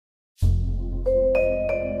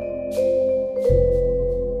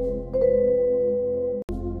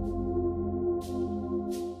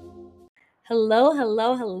Hello,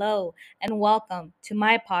 hello, hello, and welcome to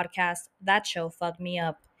my podcast, That Show Fucked Me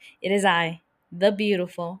Up. It is I, the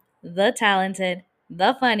beautiful, the talented,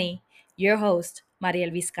 the funny, your host,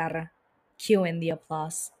 Mariel Vizcarra. Cue in the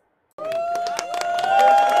applause.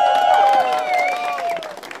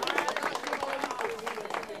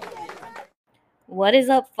 What is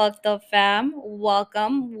up, fucked up fam?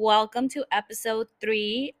 Welcome to episode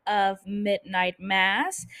 3 of Midnight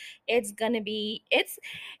Mass. It's an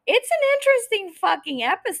interesting fucking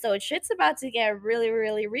episode. Shit's about to get really,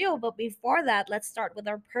 really real. But before that, let's start with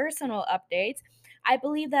our personal updates. I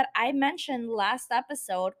believe that I mentioned last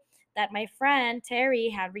episode that my friend Terry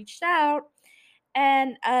had reached out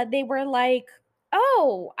and they were like,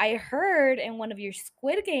 "Oh, I heard in one of your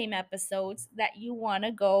Squid Game episodes that you want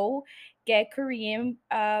to go get Korean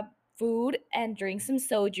food and drink some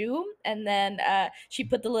soju." And then she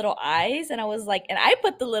put the little eyes, and I was like, and I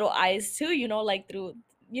put the little eyes too, like through,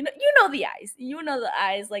 the eyes, the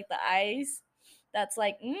eyes, like the eyes that's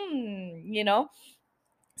like,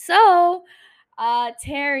 So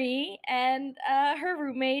Terry and her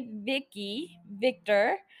roommate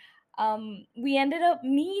Victor, we ended up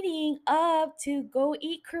meeting up to go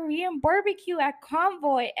eat Korean barbecue at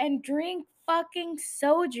Convoy and drink fucking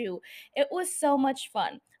soju. It was so much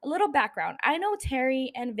fun. A little background. I know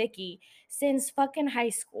Terry and Vicky since fucking high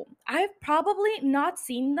school. I've probably not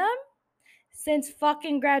seen them since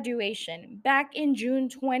fucking graduation back in June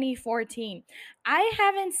 2014. I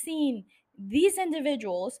haven't seen these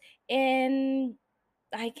individuals in,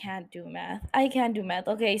 I can't do math. I can't do math.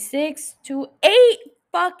 Okay, 6 to 8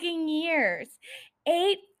 fucking years.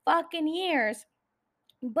 8 fucking years.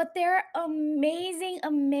 But they're amazing,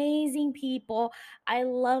 amazing people. I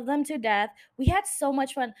love them to death. We had so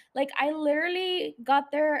much fun. Like, I literally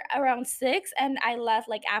got there around 6 and I left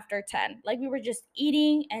like after 10. Like, we were just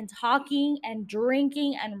eating and talking and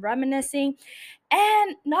drinking and reminiscing.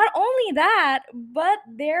 And not only that, but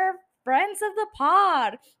they're friends of the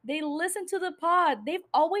pod. They listen to the pod. They've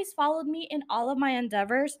always followed me in all of my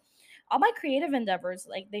endeavors, all my creative endeavors.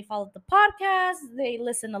 Like, they followed the podcast, they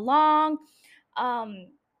listen along. Um,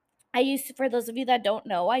 for those of you that don't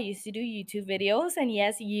know, I used to do YouTube videos. And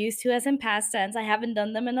yes, used to as in past tense. I haven't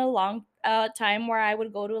done them in a long time, where I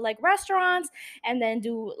would go to like restaurants and then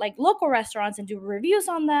do like local restaurants and do reviews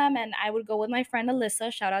on them. And I would go with my friend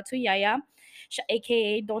Alyssa, shout out to Yaya,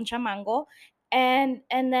 aka Don Chamango. And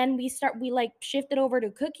then we like shifted over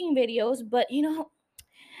to cooking videos. But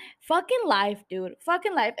fucking life, dude.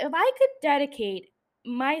 Fucking life. If I could dedicate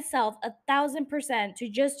myself 1,000% to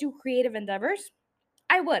just do creative endeavors,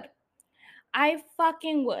 I would. I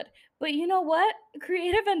fucking would. But you know what?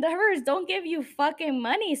 Creative endeavors don't give you fucking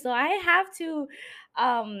money. So I have to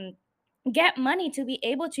um get money to be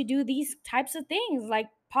able to do these types of things, like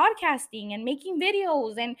podcasting and making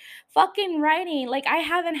videos and fucking writing. Like, I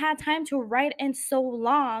haven't had time to write in so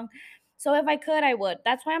long. So if I could, I would.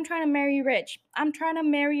 That's why I'm trying to marry rich. I'm trying to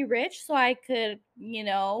marry rich so I could,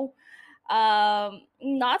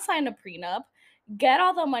 not sign a prenup, get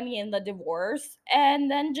all the money in the divorce, and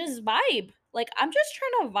then just vibe. Like, I'm just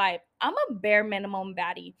trying to vibe. I'm a bare minimum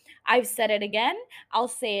baddie. I've said it again, I'll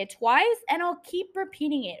say it twice, and I'll keep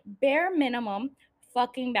repeating it. Bare minimum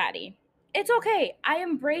fucking baddie. It's okay. I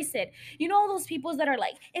embrace it. You know, all those people that are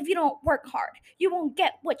like, if you don't work hard, you won't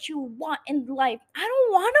get what you want in life. I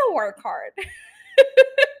don't want to work hard.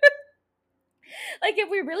 Like, if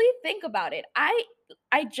we really think about it,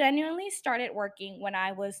 I genuinely started working when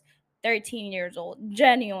I was 13 years old.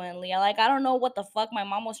 Genuinely. Like, I don't know what the fuck my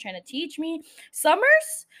mom was trying to teach me.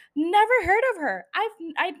 Summers? Never heard of her.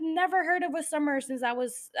 I've never heard of a summer since I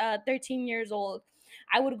was 13 years old.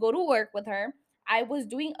 I would go to work with her. I was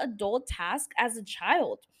doing adult tasks as a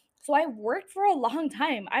child. So I worked for a long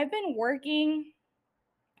time. I'm 30.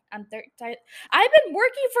 I've been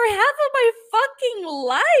working for half of my fucking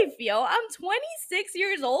life, yo. I'm 26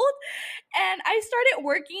 years old and I started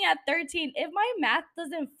working at 13. If my math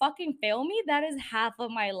doesn't fucking fail me, that is half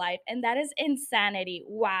of my life. And that is insanity.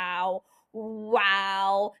 Wow.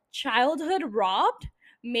 Wow. Childhood robbed?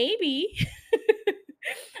 Maybe.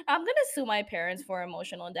 I'm gonna sue my parents for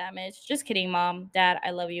emotional damage. Just kidding, mom, dad, I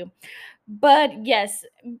love you. But yes,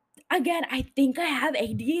 again, I think I have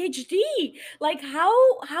ADHD. Like,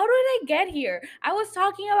 how did I get here? I was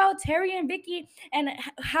talking about Terry and Vicky and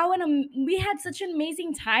how we had such an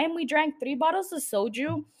amazing time. We drank 3 bottles of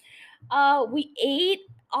soju. We ate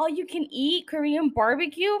all you can eat Korean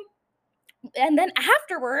barbecue. And then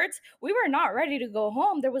afterwards, we were not ready to go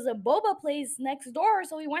home. There was a boba place next door,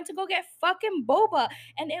 so we went to go get fucking boba,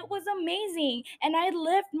 and it was amazing. And I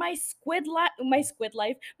lived my squid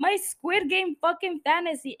game fucking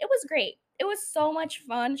fantasy. It was great. It was so much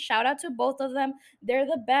fun. Shout out to both of them. They're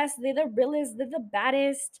the best. They're the realest. They're the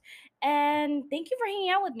baddest. And thank you for hanging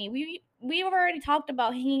out with me. We've already talked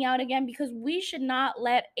about hanging out again because we should not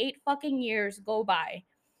let 8 fucking years go by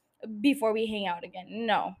before we hang out again.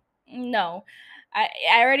 No, no. I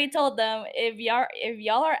already told them if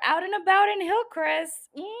y'all are out and about in Hillcrest,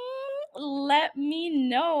 let me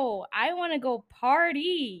know. I want to go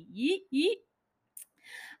party. Yeet yeet.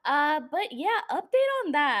 But yeah, update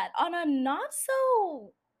on that. On a not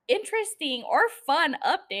so interesting or fun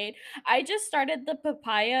update, I just started the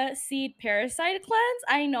papaya seed parasite cleanse.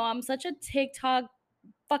 I know I'm such a TikTok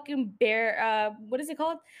fucking bear. What is it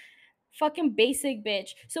called? Fucking basic bitch.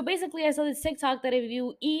 So basically, I saw this TikTok that if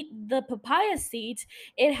you eat the papaya seeds,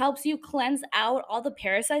 it helps you cleanse out all the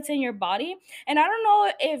parasites in your body. And I don't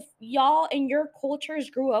know if y'all in your cultures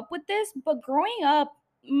grew up with this, but growing up,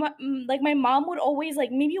 like my mom would always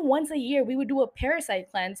like maybe once a year we would do a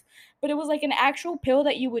parasite cleanse, but it was like an actual pill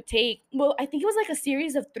that you would take. Well, I think it was like a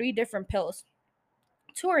series of 3 different pills,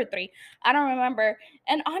 2 or 3. I don't remember.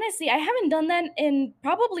 And honestly, I haven't done that in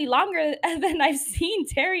probably longer than I've seen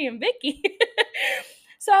Terry and Vicky.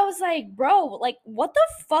 So I was like, bro, like, what the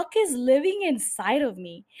fuck is living inside of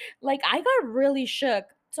me? Like, I got really shook.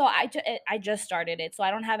 So I just started it. So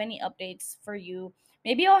I don't have any updates for you.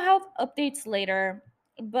 Maybe I'll have updates later.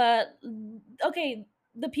 But okay,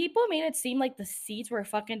 the people made it seem like the seeds were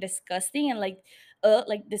fucking disgusting and like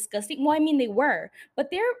disgusting. Well, I mean they were,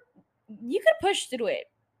 but they're you could push through it.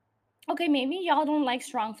 Okay, maybe y'all don't like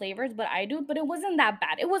strong flavors, but I do. But it wasn't that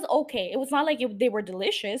bad. It was okay. It was not like they were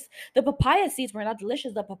delicious. The papaya seeds were not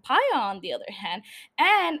delicious. The papaya, on the other hand,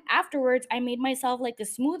 and afterwards, I made myself like a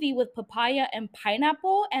smoothie with papaya and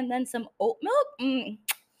pineapple, and then some oat milk.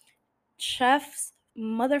 Chef's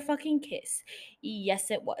motherfucking kiss.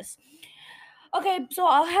 Yes, it was. Okay, so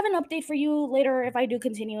I'll have an update for you later if I do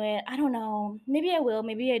continue it. I don't know. Maybe I will.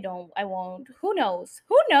 Maybe I don't. I won't. Who knows?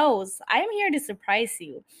 Who knows? I am here to surprise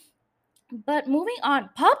you. But moving on,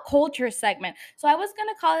 pop culture segment. So I was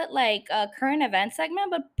gonna call it like a current event segment,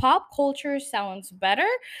 but pop culture sounds better.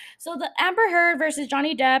 So the Amber Heard versus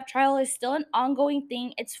Johnny Depp trial is still an ongoing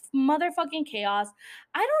thing. It's motherfucking chaos.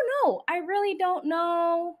 I don't know. I really don't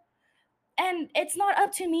know, and it's not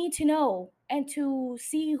up to me to know and to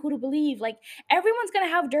see who to believe. Like, everyone's gonna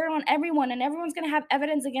have dirt on everyone and everyone's gonna have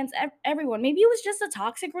evidence against everyone. Maybe it was just a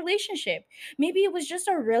toxic relationship. Maybe it was just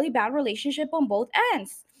a really bad relationship on both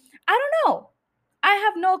ends. I don't know. I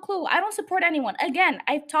have no clue. I don't support anyone. Again,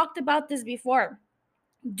 I've talked about this before.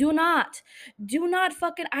 Do not do not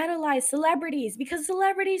fucking idolize celebrities because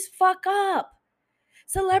celebrities fuck up.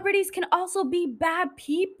 Celebrities can also be bad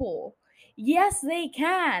people. Yes, they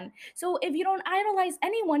can. So if you don't idolize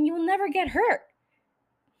anyone, you'll never get hurt.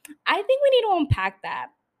 I think we need to unpack that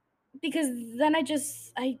because then I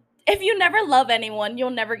if you never love anyone,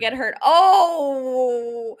 you'll never get hurt.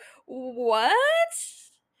 Oh, what?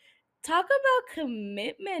 Talk about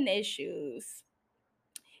commitment issues.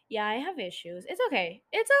 Yeah, I have issues. It's okay.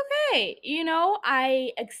 It's okay.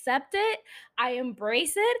 I accept it. I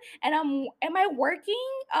embrace it. And am I working?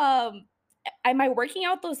 Am I working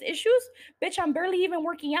out those issues? Bitch, I'm barely even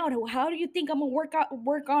working out. How do you think I'm gonna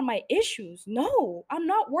work on my issues? No, I'm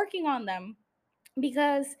not working on them.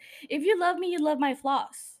 Because if you love me, you love my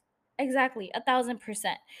flaws. Exactly,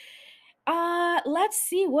 1,000%. Let's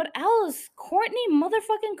see what else. Courtney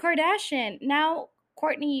motherfucking Kardashian. Now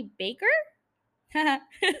Courtney Baker?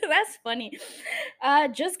 That's funny.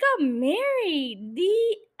 Just got married.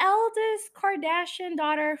 The eldest Kardashian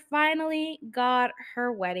daughter finally got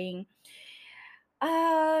her wedding.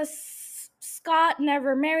 Scott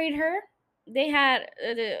never married her. They had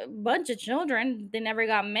a bunch of children. They never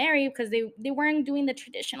got married because they weren't doing the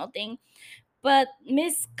traditional thing. But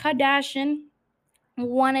Miss Kardashian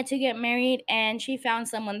wanted to get married, and she found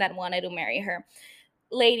someone that wanted to marry her.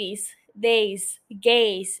 Ladies, days,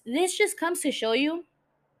 gays. This just comes to show you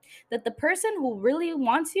that the person who really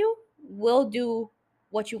wants you will do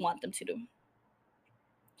what you want them to do.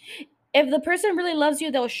 If the person really loves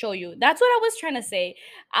you, they'll show you. That's what I was trying to say.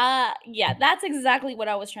 Yeah, that's exactly what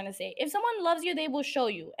I was trying to say. If someone loves you, they will show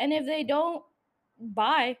you. And if they don't,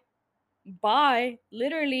 bye. Bye.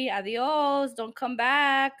 Literally, adios. Don't come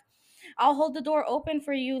back. I'll hold the door open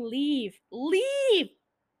for you. Leave. Leave.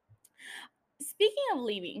 Speaking of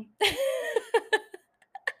leaving.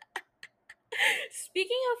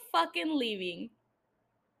 Speaking of fucking leaving.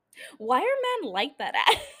 Why are men like that?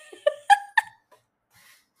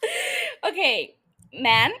 Okay,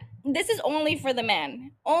 man, this is only for the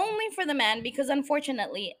man. Only for the man because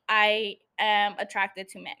unfortunately, I am attracted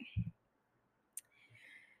to men.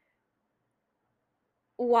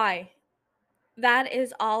 Why? That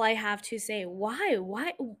is all I have to say. Why?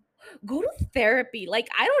 Why? Go to therapy. Like,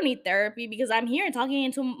 I don't need therapy because I'm here talking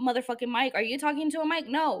into a motherfucking mic. Are you talking to a mic?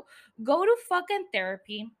 No. Go to fucking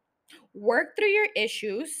therapy, work through your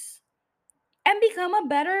issues, and become a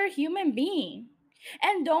better human being.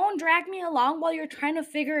 And don't drag me along while you're trying to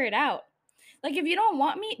figure it out. Like, if you don't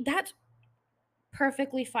want me, that's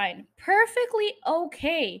perfectly fine. Perfectly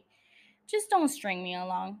okay. Just don't string me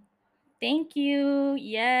along. Thank you.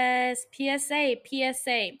 Yes. PSA.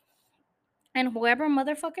 PSA. And whoever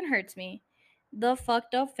motherfucking hurts me, the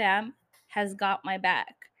fucked up fam has got my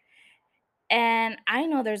back. And I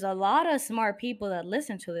know there's a lot of smart people that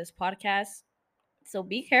listen to this podcast. So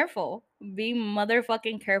be careful. Be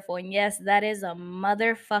motherfucking careful. And yes, that is a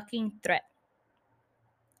motherfucking threat.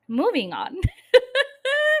 Moving on.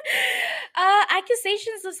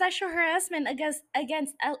 Accusations of sexual harassment against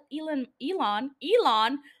Elon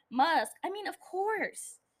Musk. I mean, of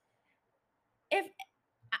course. If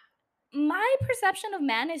my perception of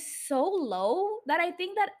man is so low that I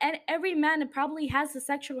think that every man probably has a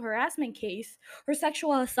sexual harassment case or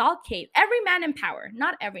sexual assault case. Every man in power,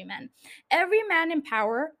 not every man. Every man in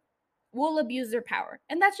power will abuse their power.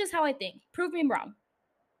 And that's just how I think. Prove me wrong.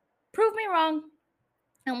 Prove me wrong.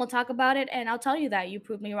 And we'll talk about it. And I'll tell you that you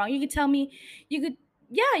proved me wrong. You could tell me, you could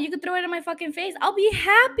throw it in my fucking face. I'll be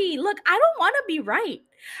happy. Look, I don't want to be right.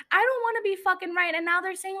 I don't want to be fucking right. And now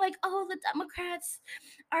they're saying, like, oh, the Democrats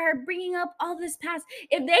are bringing up all this past.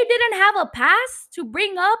 If they didn't have a past to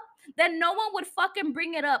bring up, then no one would fucking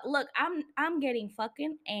bring it up. Look, I'm getting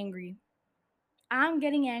fucking angry. I'm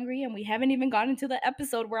getting angry, and we haven't even gotten to the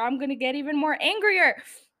episode where I'm gonna get even more angrier.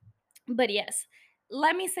 But yes,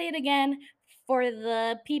 let me say it again for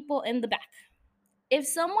the people in the back. If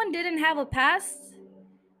someone didn't have a past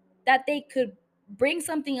that they could bring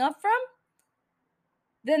something up from,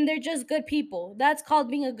 then they're just good people. That's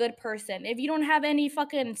called being a good person. If you don't have any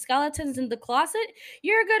fucking skeletons in the closet,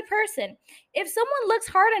 you're a good person. If someone looks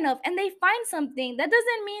hard enough and they find something, that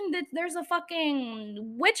doesn't mean that there's a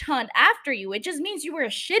fucking witch hunt after you. It just means you were a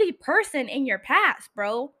shitty person in your past,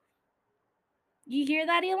 bro. You hear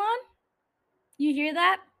that, Elon? You hear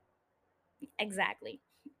that? Exactly.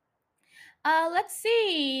 Let's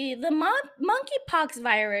see. The monkeypox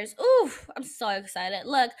virus. Oof, I'm so excited.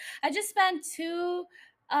 Look, I just spent 2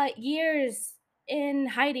 years in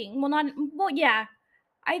hiding. Yeah.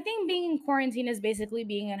 I think being in quarantine is basically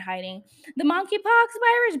being in hiding. The monkeypox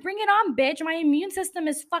virus, bring it on, bitch. My immune system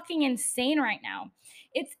is fucking insane right now.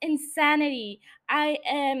 It's insanity. I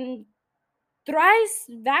am thrice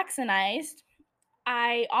vaccinated.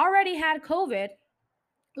 I already had COVID.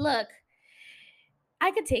 Look,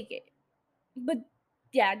 I could take it. But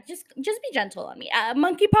yeah, just be gentle on me.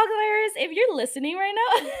 Monkeypox virus, if you're listening right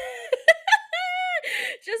now,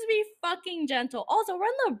 just be fucking gentle. Also, we're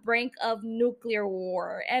on the brink of nuclear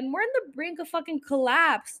war, and we're on the brink of fucking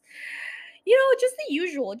collapse. You know, just the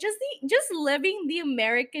usual, just living the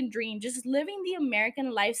American dream, just living the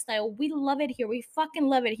American lifestyle. We love it here. We fucking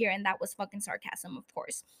love it here, and that was fucking sarcasm, of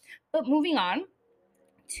course. But moving on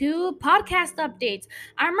to podcast updates.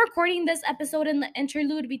 I'm recording this episode in the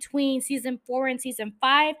interlude between season 4 and season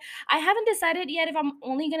 5. I haven't decided yet if I'm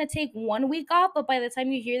only going to take 1 week off, but by the time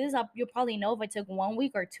you hear this, you'll probably know if I took 1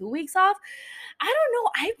 week or 2 weeks off. I don't know.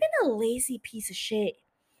 I've been a lazy piece of shit.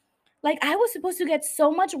 Like, I was supposed to get so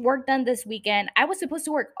much work done this weekend. I was supposed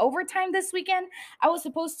to work overtime this weekend. I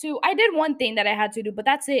did one thing that I had to do, but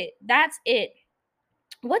that's it. That's it.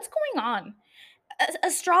 What's going on?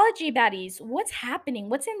 Astrology baddies, what's happening?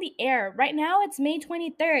 What's in the air right now? It's May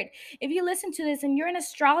 23rd. If you listen to this and you're an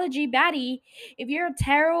astrology baddie, if you're a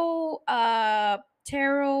tarot, I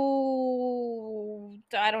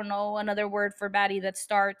don't know another word for baddie that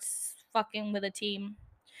starts fucking with a team.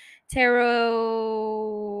 Tarot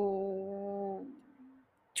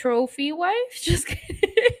trophy wife. Just kidding.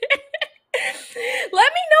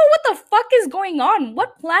 Let me know what the fuck is going on.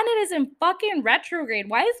 What planet is in fucking retrograde?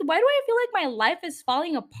 Why do I feel like my life is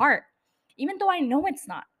falling apart? Even though I know it's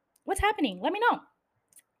not. What's happening? Let me know.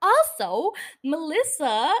 Also,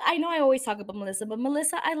 Melissa, I know I always talk about Melissa, but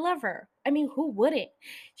Melissa, I love her. I mean, who wouldn't?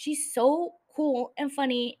 She's so cool and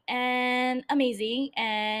funny and amazing.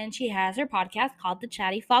 And she has her podcast called the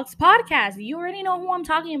Chatty Fox Podcast. You already know who I'm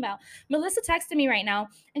talking about. Melissa texted me right now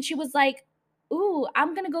and she was like, ooh,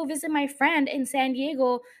 I'm going to go visit my friend in San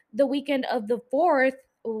Diego the weekend of the 4th.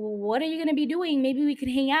 What are you going to be doing? Maybe we could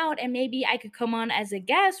hang out and maybe I could come on as a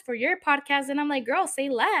guest for your podcast. And I'm like, girl, say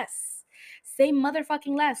less. Say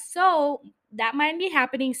motherfucking less. So that might be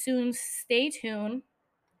happening soon. Stay tuned.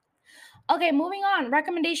 Okay, moving on.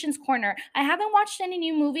 Recommendations corner. I haven't watched any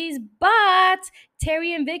new movies, but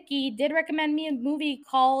Terry and Vicky did recommend me a movie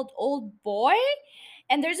called Old Boy.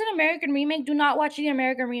 And there's an American remake. Do not watch the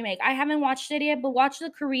American remake. I haven't watched it yet, but watch the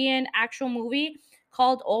Korean actual movie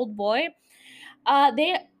called Old Boy.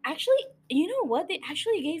 They actually, you know what? They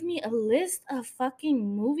actually gave me a list of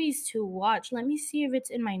fucking movies to watch. Let me see if it's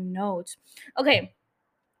in my notes. Okay,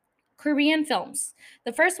 Korean films.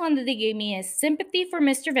 The first one that they gave me is Sympathy for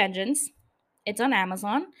Mr. Vengeance. It's on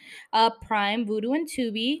Amazon, Prime, Vudu, and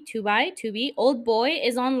Tubi. Old Boy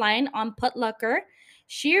is online on Putlucker.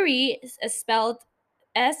 Shiri is spelled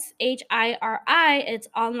Shiri. It's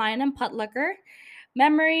online on Putlucker.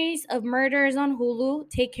 Memories of Murder is on Hulu.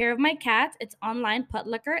 Take Care of My Cat. It's online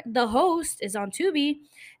Putlucker. The Host is on Tubi,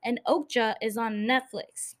 and Okja is on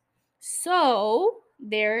Netflix. So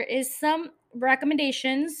there is some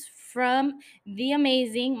recommendations from the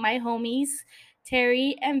amazing my homies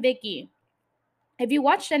Terry and Vicky. If you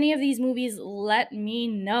watched any of these movies, let me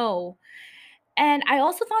know. And I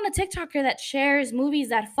also found a TikToker that shares movies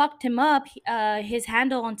that fucked him up. His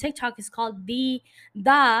handle on TikTok is called the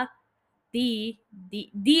the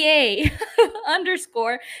da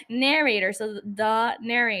underscore narrator. So the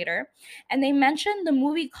narrator, and they mentioned the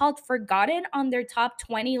movie called Forgotten on their top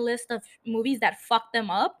 20 list of movies that fucked them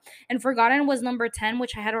up. And Forgotten was number 10,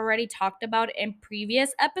 which I had already talked about in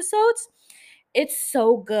previous episodes. It's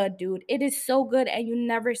so good, dude. It is so good, and you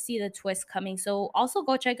never see the twist coming. So also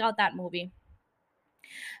go check out that movie.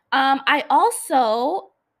 I also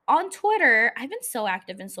on Twitter, I've been so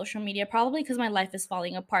active in social media, probably because my life is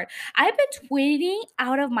falling apart. I've been tweeting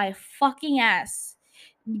out of my fucking ass.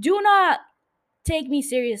 Do not take me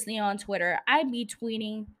seriously on Twitter. I be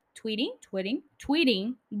tweeting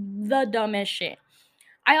the dumbest shit.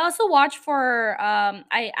 I also watch for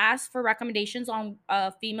I asked for recommendations on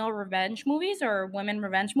female revenge movies or women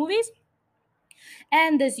revenge movies.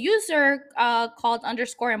 And this user called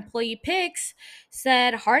underscore employee pics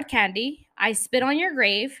said hard candy, I spit on your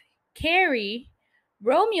grave, Carrie,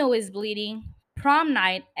 Romeo is bleeding, prom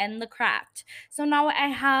night, and the craft. So now I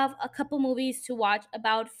have a couple movies to watch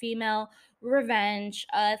about female revenge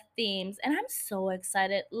themes, and I'm so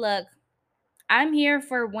excited. Look, I'm here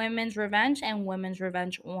for women's revenge and women's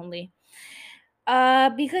revenge only.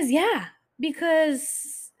 Because yeah,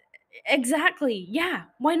 because exactly, yeah,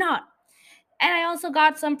 why not? And I also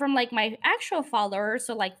got some from like my actual followers,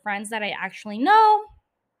 so like friends that I actually know.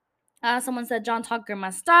 Someone said John Tucker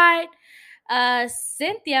must die.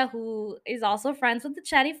 Cynthia, who is also friends with the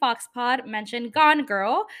Chatty Fox Pod, mentioned Gone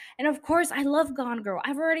Girl, and of course, I love Gone Girl.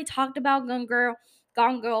 I've already talked about Gone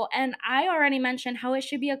Girl, and I already mentioned how it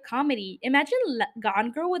should be a comedy. Imagine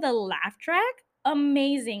Gone Girl with a laugh track.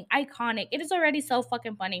 Amazing, iconic. It is already so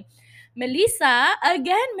fucking funny. Melissa,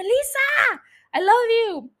 again, Melissa, I love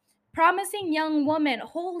you. Promising Young Woman.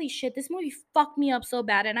 Holy shit, this movie fucked me up so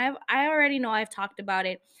bad, and I already know I've talked about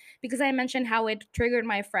it because I mentioned how it triggered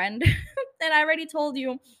my friend. And I already told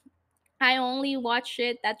you I only watch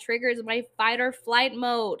shit that triggers my fight or flight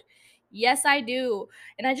mode. Yes, I do.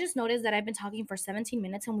 And I just noticed that I've been talking for 17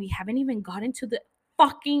 minutes and we haven't even gotten to the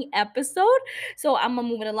fucking episode. So I'm gonna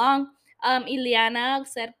move it along. Ileana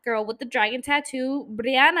said girl with the dragon tattoo.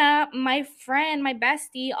 Brianna, my friend, my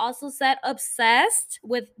bestie, also said obsessed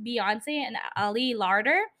with Beyonce and Ali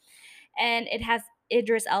Larder. And it has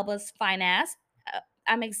Idris Elba's fine ass.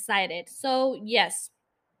 I'm excited. So yes,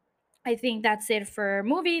 I think that's it for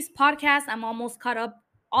movies, podcasts. I'm almost caught up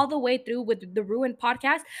all the way through with the Ruined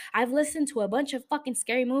podcast. I've listened to a bunch of fucking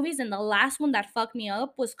scary movies, and the last one that fucked me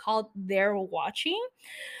up was called They're Watching.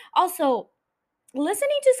 Also, listening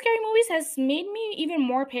to scary movies has made me even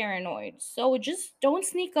more paranoid. So just don't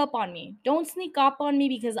sneak up on me. Don't sneak up on me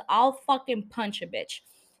because I'll fucking punch a bitch.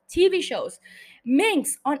 TV shows.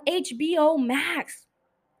 Minx on HBO Max.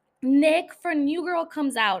 Nick for New Girl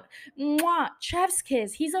comes out. Mwah, Chef's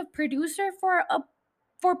Kiss. He's a producer for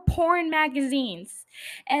porn magazines,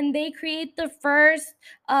 and they create the first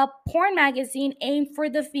porn magazine aimed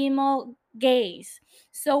for the female gaze.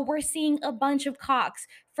 So we're seeing a bunch of cocks.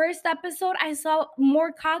 First episode, I saw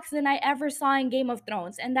more cocks than I ever saw in Game of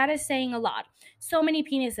Thrones, and that is saying a lot. So many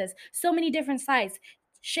penises, so many different sizes,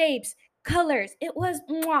 shapes, colors. It was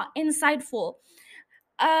mwah, insightful.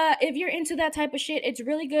 If you're into that type of shit, it's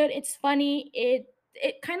really good. It's funny. It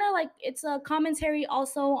kind of like it's a commentary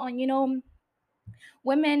also on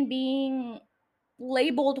women being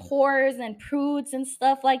labeled whores and prudes and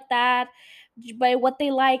stuff like that by what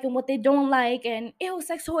they like and what they don't like, and ew,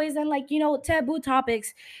 sex toys, and like taboo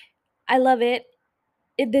topics. I love it.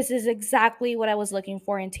 This is exactly what I was looking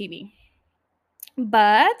for in TV.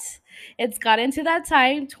 But it's gotten to that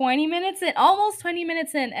time, 20 minutes in, almost 20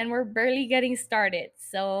 minutes in, and we're barely getting started.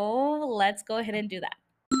 So let's go ahead and do that.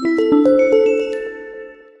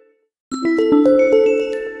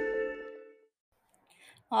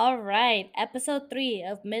 All right, episode 3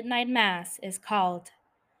 of Midnight Mass is called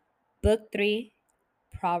Book 3,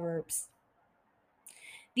 Proverbs.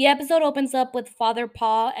 The episode opens up with Father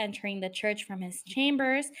Paul entering the church from his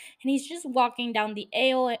chambers, and he's just walking down the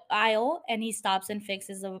aisle and he stops and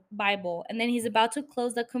fixes a Bible. And then he's about to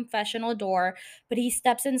close the confessional door, but he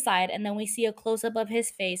steps inside, and then we see a close up of his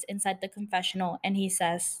face inside the confessional, and he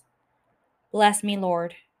says, "Bless me,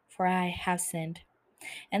 Lord, for I have sinned."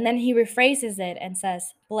 And then he rephrases it and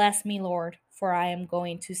says, "Bless me, Lord, for I am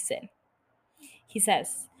going to sin." He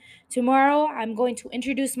says, "Tomorrow I'm going to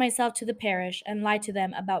introduce myself to the parish and lie to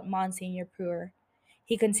them about Monsignor Pruer."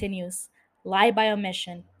 He continues, "Lie by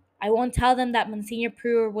omission. I won't tell them that Monsignor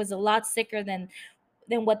Pruer was a lot sicker than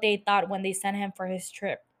what they thought when they sent him for his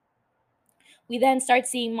trip." We then start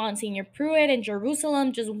seeing Monsignor Pruitt in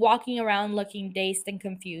Jerusalem just walking around looking dazed and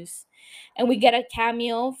confused. And we get a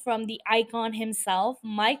cameo from the icon himself,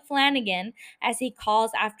 Mike Flanagan, as he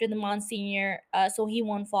calls after the Monsignor so he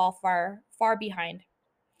won't fall far behind.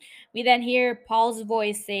 We then hear Paul's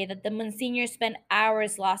voice say that the Monsignor spent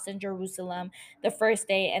hours lost in Jerusalem the first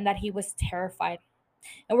day and that he was terrified.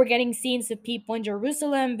 And we're getting scenes of people in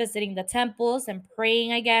Jerusalem visiting the temples and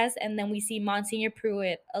praying, I guess, and then we see Monsignor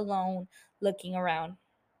Pruitt alone looking around.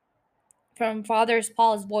 From Father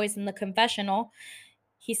Paul's voice in the confessional,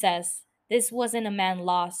 he says, "This wasn't a man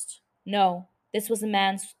lost. No, this was a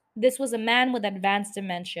man with advanced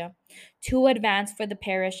dementia, too advanced for the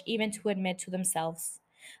parish even to admit to themselves.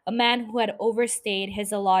 A man who had overstayed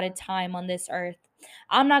his allotted time on this earth.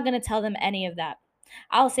 I'm not going to tell them any of that.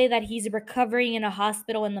 I'll say that he's recovering in a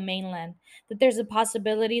hospital in the mainland, that there's a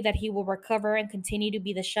possibility that he will recover and continue to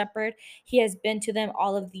be the shepherd he has been to them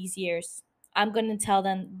all of these years. I'm going to tell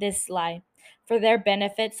them this lie for their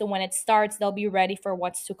benefit, so when it starts, they'll be ready for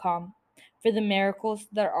what's to come, for the miracles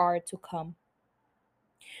that are to come."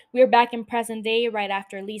 We're back in present day right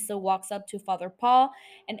after Lisa walks up to Father Paul,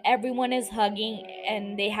 and everyone is hugging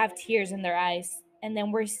and they have tears in their eyes. And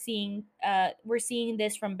then we're seeing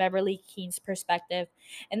this from Beverly Keene's perspective.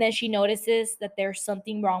 And then she notices that there's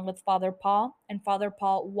something wrong with Father Paul, and Father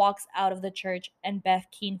Paul walks out of the church and Beth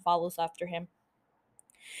Keene follows after him.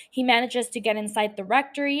 He manages to get inside the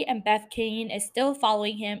rectory, and Beth Keane is still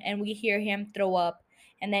following him, and we hear him throw up,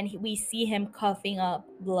 and then we see him coughing up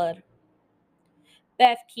blood.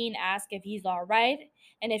 Beth Keane asks if he's all right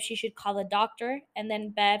and if she should call a doctor, and then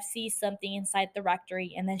Bev sees something inside the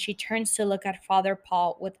rectory, and then she turns to look at Father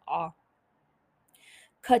Paul with awe.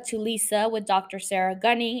 Cut to Lisa with Dr. Sarah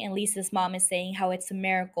Gunning, and Lisa's mom is saying how it's a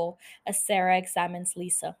miracle as Sarah examines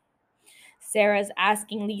Lisa. Sarah's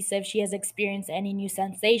asking Lisa if she has experienced any new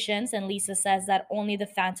sensations, and Lisa says that only the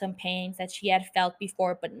phantom pains that she had felt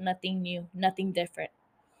before, but nothing new, nothing different.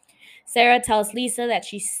 Sarah tells Lisa that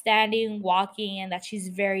she's standing, walking, and that she's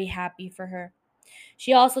very happy for her.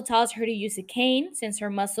 She also tells her to use a cane since her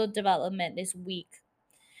muscle development is weak.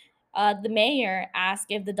 The mayor asks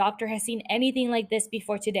if the doctor has seen anything like this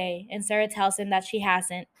before today, and Sarah tells him that she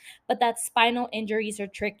hasn't, but that spinal injuries are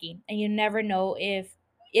tricky, and you never know if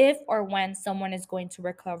or when someone is going to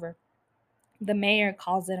recover. The mayor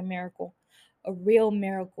calls it a miracle, a real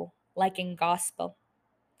miracle, like in gospel.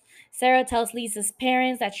 Sarah tells Lisa's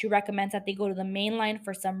parents that she recommends that they go to the mainland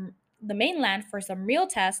for some real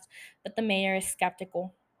tests, but the mayor is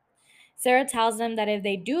skeptical. Sarah tells them that if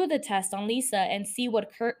they do the test on Lisa and see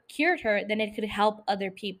what cured her, then it could help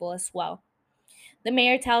other people as well. The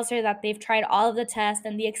mayor tells her that they've tried all of the tests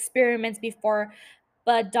and the experiments before,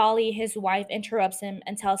 but Dolly, his wife, interrupts him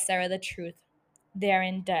and tells Sarah the truth. They're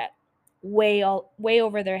in debt, way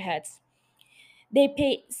over their heads.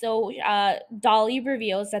 Dolly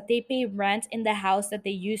reveals that they pay rent in the house that they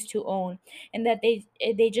used to own, and that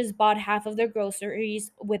they just bought half of their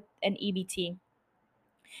groceries with an EBT.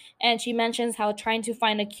 And she mentions how trying to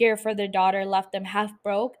find a cure for their daughter left them half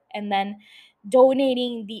broke, and then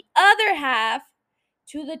donating the other half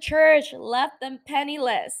to the church left them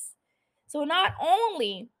penniless. So not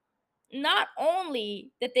only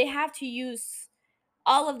did they have to use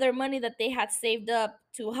all of their money that they had saved up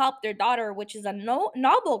to help their daughter, which is a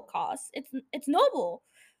noble cause. It's noble.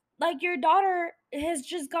 Like, your daughter has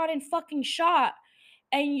just gotten fucking shot,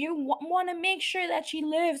 and you want to make sure that she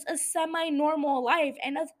lives a semi-normal life,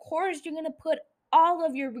 and of course you're going to put all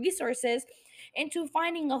of your resources into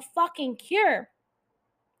finding a fucking cure.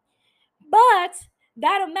 But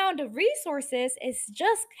that amount of resources is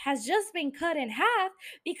just has just been cut in half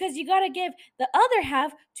because you got to give the other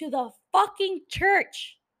half to the fucking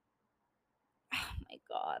church. Oh my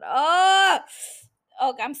god.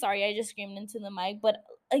 Oh, I'm sorry. I just screamed into the mic, but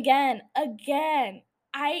again,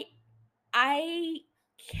 I I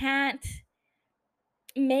can't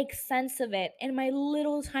make sense of it in my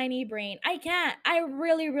little tiny brain. I can't. I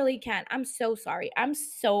really can't. I'm so sorry. I'm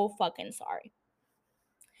so fucking sorry.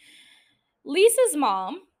 Lisa's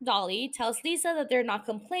mom, Dolly, tells Lisa that they're not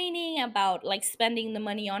complaining about like spending the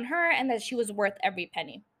money on her and that she was worth every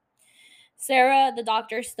penny. Sarah, the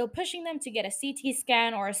doctor, is still pushing them to get a CT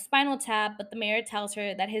scan or a spinal tap, but the mayor tells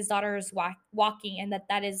her that his daughter is walking and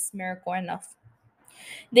that is miracle enough.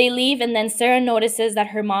 They leave, and then Sarah notices that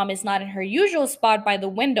her mom is not in her usual spot by the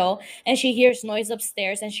window, and she hears noise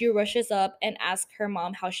upstairs, and she rushes up and asks her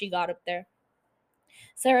mom how she got up there.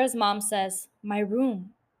 Sarah's mom says, "My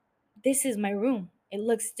room. This is my room. It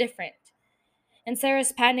looks different." And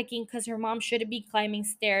Sarah's panicking because her mom shouldn't be climbing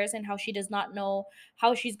stairs and how she does not know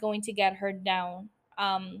how she's going to get her down.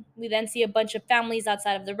 We then see a bunch of families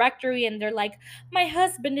outside of the rectory and they're like, "My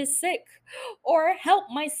husband is sick," or "Help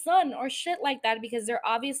my son," or shit like that, because they're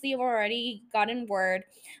obviously have already gotten word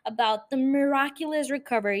about the miraculous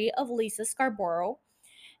recovery of Lisa Scarborough.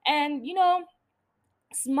 And,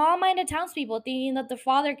 small minded townspeople thinking that the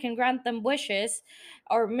father can grant them wishes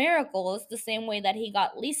or miracles the same way that he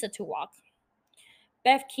got Lisa to walk.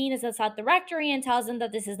 Bev Keen is outside the rectory and tells them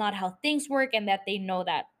that this is not how things work and that they know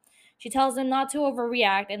that. She tells them not to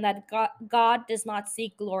overreact and that God does not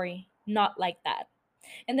seek glory. Not like that.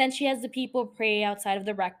 And then she has the people pray outside of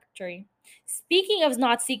the rectory. Speaking of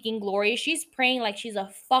not seeking glory, she's praying like she's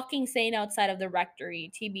a fucking saint outside of the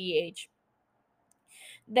rectory, TBH.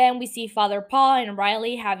 Then we see Father Paul and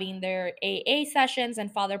Riley having their AA sessions,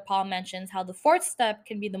 and Father Paul mentions how the fourth step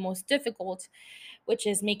can be the most difficult, which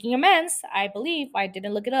is making amends. I believe I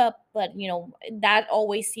didn't look it up, but that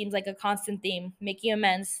always seems like a constant theme. Making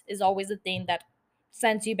amends is always the thing that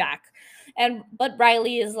sends you back. And but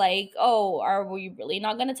Riley is like, "Oh, are we really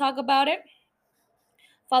not going to talk about it?"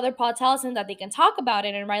 Father Paul tells him that they can talk about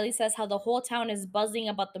it, and Riley says how the whole town is buzzing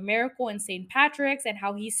about the miracle in St. Patrick's and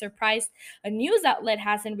how he's surprised a news outlet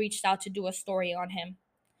hasn't reached out to do a story on him.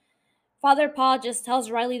 Father Paul just tells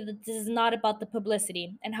Riley that this is not about the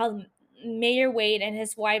publicity and how Mayor Wade and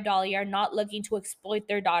his wife Dolly are not looking to exploit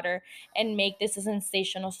their daughter and make this a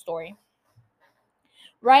sensational story.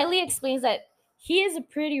 Riley explains that he is a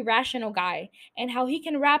pretty rational guy and how he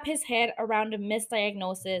can wrap his head around a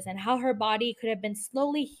misdiagnosis and how her body could have been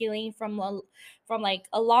slowly healing from like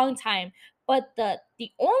a long time. But the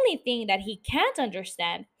only thing that he can't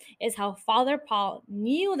understand is how Father Paul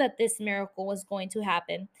knew that this miracle was going to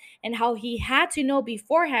happen and how he had to know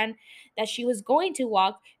beforehand that she was going to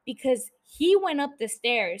walk because he went up the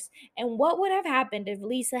stairs. And what would have happened if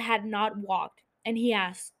Lisa had not walked? And he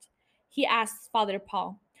asks Father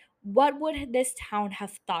Paul, "What would this town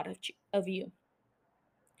have thought of you?"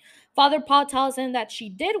 Father Paul tells him that she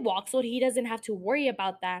did walk, so he doesn't have to worry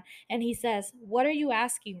about that. And he says, "What are you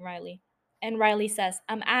asking, Riley?" And Riley says,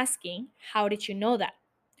 "I'm asking, how did you know that?"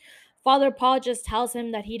 Father Paul just tells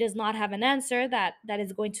him that he does not have an answer that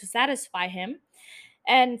is going to satisfy him.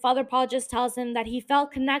 And Father Paul just tells him that he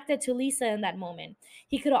felt connected to Lisa in that moment.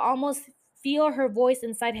 He could almost feel her voice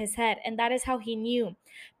inside his head, and that is how he knew.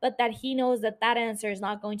 But that he knows that that answer is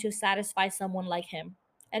not going to satisfy someone like him.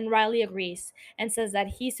 And Riley agrees and says that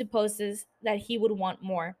he supposes that he would want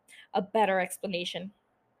more, a better explanation.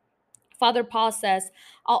 Father Paul says,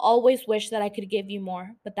 "I'll always wish that I could give you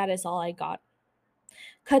more, but that is all I got."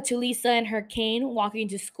 Cut to Lisa and her cane walking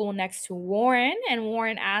to school next to Warren, and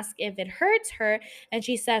Warren asks if it hurts her, and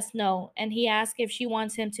she says no. And he asks if she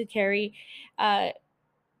wants him to carry, uh,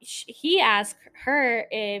 he asks her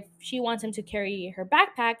if she wants him to carry her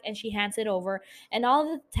backpack, and she hands it over. And all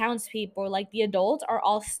the townspeople, like the adults, are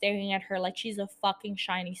all staring at her like she's a fucking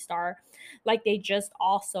shiny star, like they just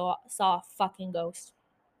also saw a fucking ghost.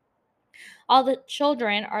 All the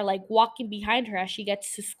children are like walking behind her as she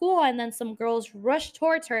gets to school, and then some girls rush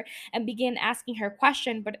towards her and begin asking her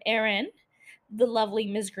question, but Erin, the lovely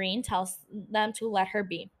Miss Green, tells them to let her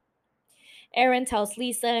be. Erin tells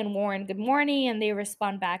Lisa and Warren good morning, and they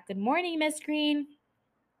respond back, "Good morning, Miss Green."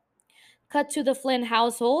 Cut to the Flynn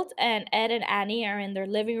household, and Ed and Annie are in their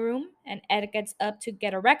living room, and Ed gets up to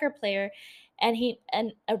get a record player and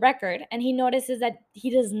a record, and he notices that he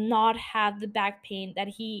does not have the back pain that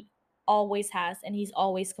he always has and he's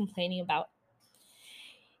always complaining about.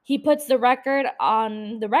 He puts the record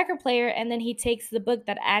on the record player, and then he takes the book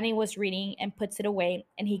that Annie was reading and puts it away,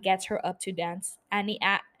 and he gets her up to dance.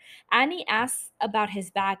 Annie asks about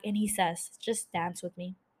his back, and he says, "Just dance with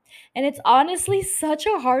me." And it's honestly such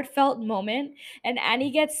a heartfelt moment. And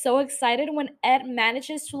Annie gets so excited when Ed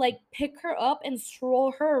manages to like pick her up and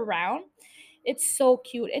stroll her around. It's so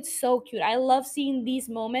cute. It's so cute. I love seeing these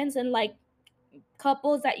moments and like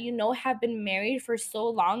couples that have been married for so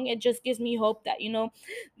long. It just gives me hope that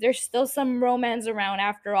there's still some romance around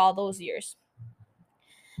after all those years.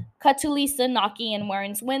 Cut to Lisa knocking in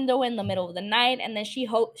Warren's window in the middle of the night, and then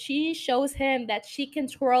she shows him that she can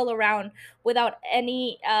twirl around without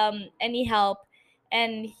any help,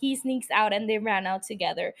 and he sneaks out, and they ran out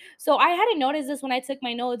together. So I hadn't noticed this when I took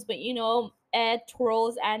my notes, but Ed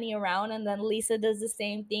twirls Annie around, and then Lisa does the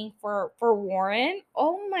same thing for Warren.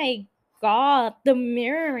 Oh my god, the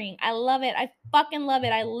mirroring! I love it. I fucking love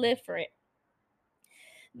it. I live for it.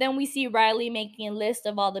 Then we see Riley making a list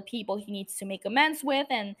of all the people he needs to make amends with,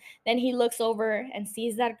 and then he looks over and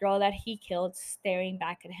sees that girl that he killed staring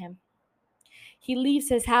back at him. He leaves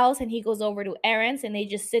his house and he goes over to Aaron's, and they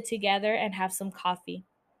just sit together and have some coffee.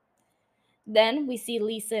 Then we see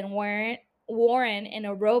Lisa and Warren in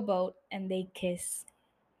a rowboat, and they kiss.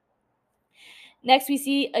 Next, we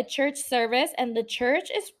see a church service, and the church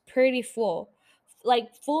is pretty full,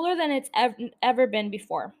 like fuller than it's ever been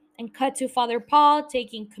before. And cut to Father Paul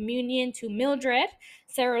taking communion to Mildred,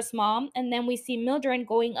 Sarah's mom, and then we see Mildred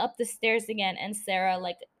going up the stairs again, and Sarah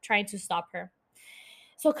like trying to stop her.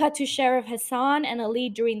 So cut to Sheriff Hassan and Ali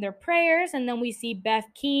during their prayers, and then we see Beth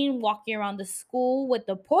Keane walking around the school with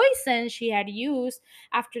the poison she had used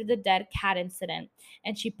after the dead cat incident,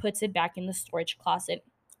 and she puts it back in the storage closet.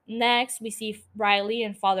 Next, we see Riley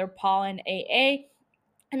and Father Paul and AA,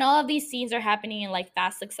 and all of these scenes are happening in like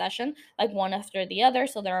fast succession, like one after the other,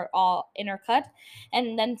 so they're all intercut.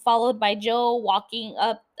 And then followed by Joe waking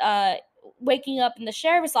up in the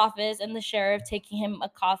sheriff's office, and the sheriff taking him a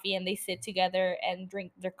coffee, and they sit together and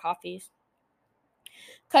drink their coffees.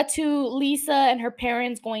 Cut to Lisa and her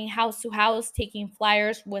parents going house to house, taking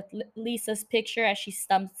flyers with Lisa's picture as she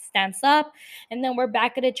stands up. And then we're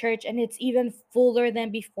back at the church, and it's even fuller than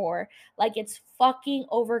before. Like it's fucking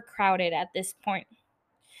overcrowded at this point.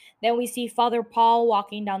 Then we see Father Paul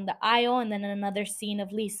walking down the aisle, and then another scene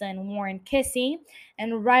of Lisa and Warren kissing,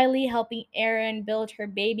 and Riley helping Erin build her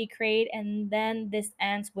baby crate. And then this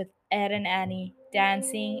ends with Ed and Annie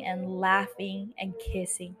dancing and laughing and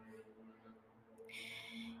kissing.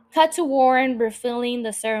 Cut to Warren refilling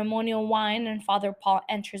the ceremonial wine, and Father Paul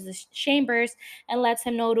enters the chambers and lets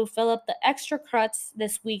him know to fill up the extra cruts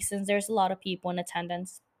this week since there's a lot of people in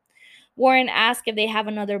attendance. Warren asks if they have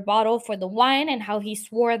another bottle for the wine and how he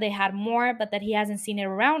swore they had more, but that he hasn't seen it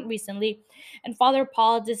around recently. And Father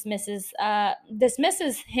Paul dismisses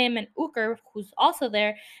him and Uker, who's also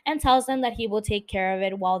there, and tells them that he will take care of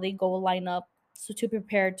it while they go line up to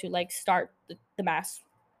prepare to like start the mass.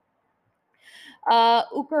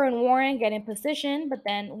 Uker and Warren get in position, but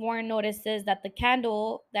then Warren notices that the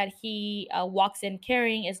candle that he walks in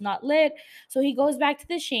carrying is not lit. So he goes back to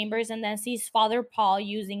the chambers and then sees Father Paul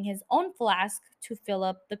using his own flask to fill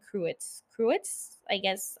up the cruets. Cruets? I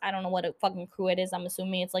guess I don't know what a fucking cruet is. I'm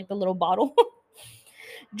assuming it's like the little bottle.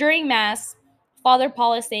 During Mass, Father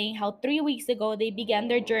Paul is saying how 3 weeks ago they began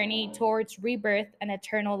their journey towards rebirth and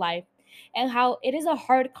eternal life, and how it is a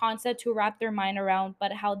hard concept to wrap their mind around,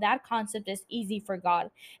 but how that concept is easy for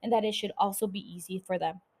God, and that it should also be easy for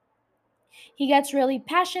them. He gets really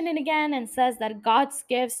passionate again and says that God's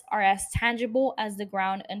gifts are as tangible as the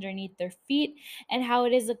ground underneath their feet, and how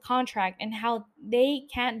it is a contract, and how they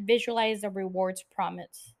can't visualize the rewards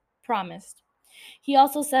promised. He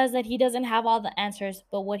also says that he doesn't have all the answers,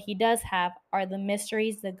 but what he does have are the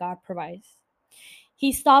mysteries that God provides.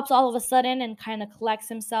 He stops all of a sudden and kind of collects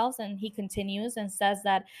himself, and he continues and says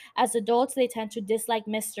that as adults they tend to dislike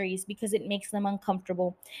mysteries because it makes them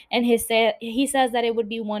uncomfortable. And he says that it would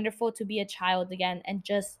be wonderful to be a child again and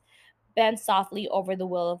just bend softly over the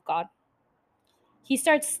will of God. He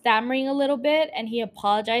starts stammering a little bit, and he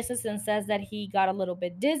apologizes and says that he got a little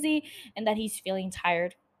bit dizzy and that he's feeling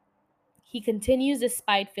tired. He continues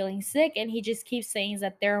despite feeling sick, and he just keeps saying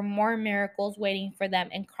that there are more miracles waiting for them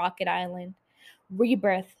in Crockett Island,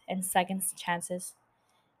 rebirth, and second chances.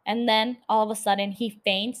 And then all of a sudden he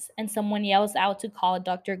faints, and someone yells out to call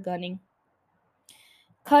Dr. Gunning.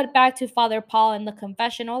 Cut back to Father Paul in the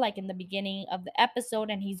confessional, like in the beginning of the episode,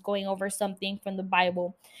 and he's going over something from the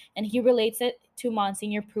Bible, and he relates it to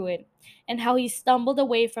Monsignor Pruitt and how he stumbled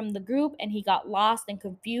away from the group and he got lost and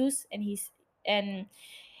confused, and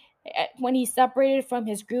when he separated from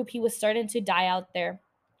his group, he was starting to die out there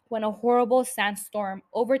when a horrible sandstorm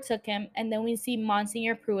overtook him. And then we see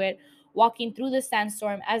Monsignor Pruitt walking through the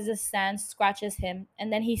sandstorm as the sand scratches him,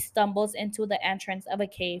 and then he stumbles into the entrance of a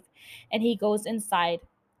cave, and he goes inside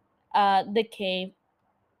the cave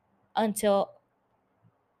until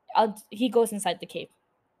he goes inside the cave.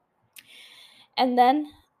 And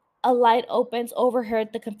then a light opens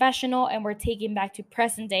overheard the confessional, and we're taken back to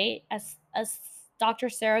present day as Dr.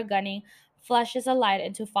 Sarah Gunning flashes a light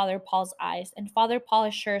into Father Paul's eyes, and Father Paul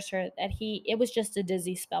assures her that it was just a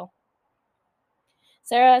dizzy spell.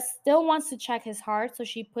 Sarah still wants to check his heart, so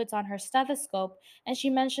she puts on her stethoscope, and she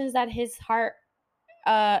mentions that his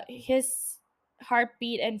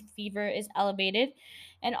heartbeat and fever is elevated,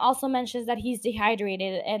 and also mentions that he's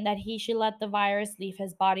dehydrated and that he should let the virus leave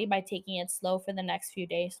his body by taking it slow for the next few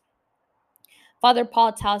days. Father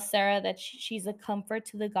Paul tells Sarah that she's a comfort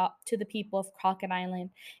to the people of Crockett Island,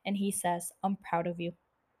 and he says, "I'm proud of you."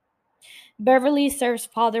 Beverly serves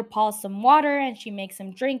Father Paul some water, and she makes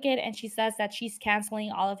him drink it, and she says that she's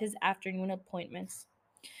canceling all of his afternoon appointments.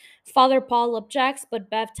 Father Paul objects, but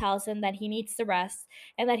Bev tells him that he needs the rest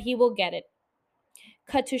and that he will get it.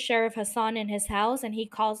 Cut to Sheriff Hassan in his house, and he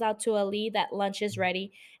calls out to Ali that lunch is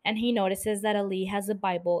ready, and he notices that Ali has a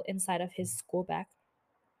Bible inside of his school bag.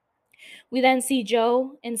 We then see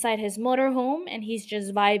Joe inside his motorhome, and he's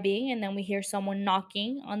just vibing, and then we hear someone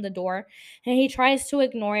knocking on the door, and he tries to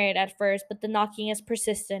ignore it at first, but the knocking is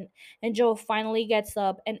persistent, and Joe finally gets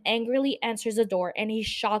up and angrily answers the door, and he's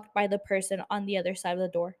shocked by the person on the other side of the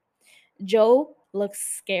door. Joe looks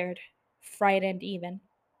scared, frightened even,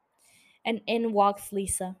 and in walks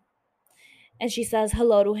Lisa. And she says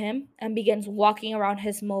hello to him and begins walking around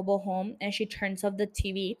his mobile home, and she turns off the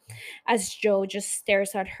TV as Joe just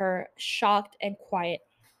stares at her, shocked and quiet.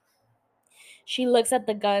 She looks at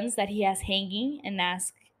the guns that he has hanging and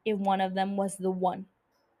asks if one of them was the one.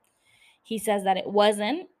 He says that it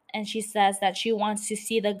wasn't, and she says that she wants to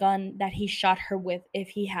see the gun that he shot her with if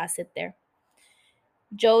he has it there.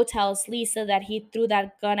 Joe tells Lisa that he threw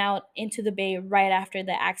that gun out into the bay right after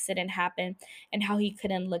the accident happened and how he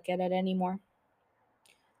couldn't look at it anymore.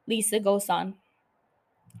 Lisa goes on,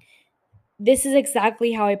 "This is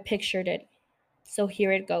exactly how I pictured it. So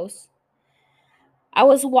here it goes. I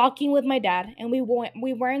was walking with my dad, and we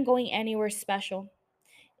weren't going anywhere special.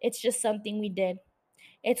 It's just something we did.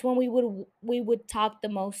 It's we would talk the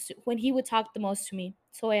most when he would talk the most to me.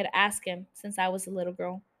 So I'd ask him since I was a little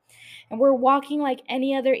girl. And we're walking like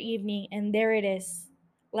any other evening, and there it is,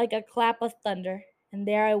 like a clap of thunder, and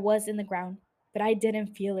there I was in the ground, but I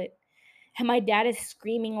didn't feel it. And my dad is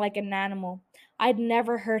screaming like an animal. I'd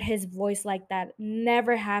never heard his voice like that,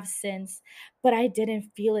 never have since, but I didn't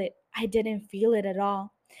feel it. I didn't feel it at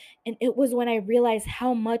all. And it was when I realized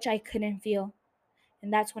how much I couldn't feel.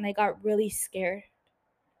 And that's when I got really scared.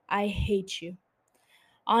 I hate you.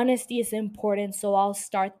 Honesty is important, so I'll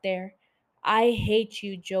start there. I hate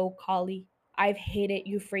you, Joe Colley. I've hated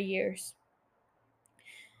you for years."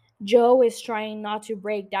 Joe is trying not to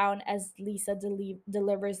break down as Lisa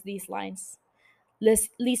delivers these lines.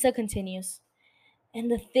 Lisa continues,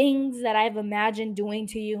 "And the things that I've imagined doing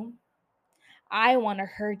to you, I want to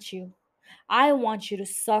hurt you. I want you to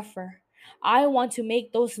suffer. I want to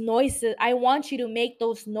make those noises. I want you to make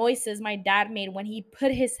those noises my dad made when he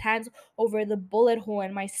put his hands over the bullet hole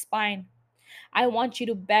in my spine. I want you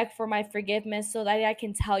to beg for my forgiveness so that I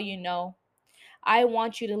can tell you no. I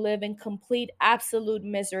want you to live in complete, absolute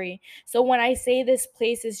misery. So when I say this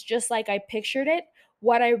place is just like I pictured it,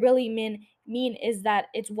 what I really mean is that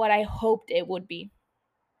it's what I hoped it would be."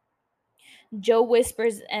 Joe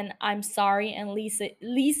whispers and "I'm sorry," and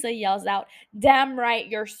Lisa yells out, "Damn right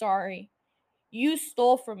you're sorry. You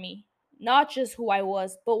stole from me, not just who I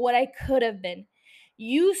was, but what I could have been.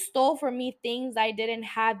 You stole from me things I didn't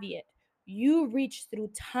have yet. You reached through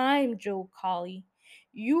time, Joe Colley.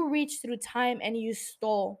 You reached through time and you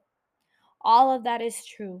stole. All of that is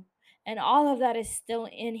true. And all of that is still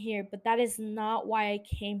in here, but that is not why I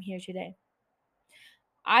came here today.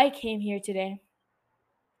 I came here today.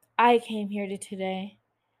 I came here to today.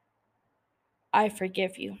 I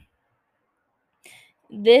forgive you."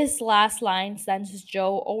 This last line sends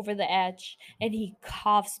Joe over the edge, and he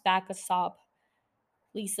coughs back a sob.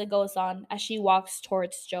 Lisa goes on as she walks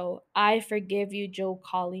towards Joe. "I forgive you, Joe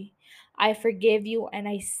Colley. I forgive you, and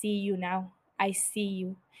I see you now. I see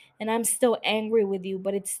you. And I'm still angry with you,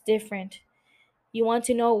 but it's different. You want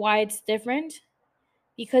to know why it's different?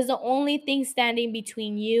 Because the only thing standing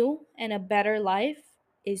between you and a better life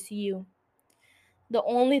is you. The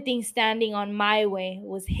only thing standing on my way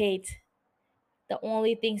was hate. The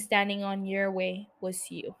only thing standing on your way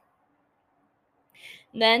was you."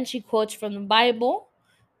 Then she quotes from the Bible,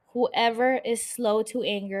 "Whoever is slow to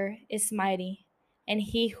anger is mighty, and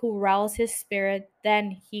he who rouses his spirit, then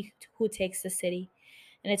he who takes the city.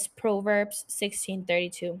 And it's Proverbs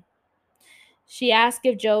 16:32. She asked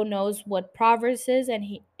if Joe knows what Proverbs is, and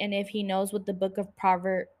if he knows what the book of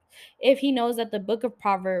Proverbs, if he knows that the book of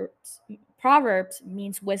Proverbs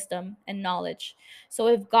means wisdom and knowledge. So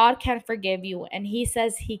if God can forgive you and he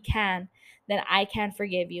says he can, then I can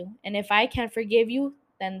forgive you. And if I can forgive you,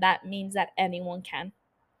 then that means that anyone can.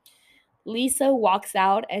 Lisa walks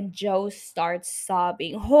out and Joe starts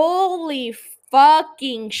sobbing. Holy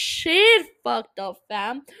fucking shit, fucked up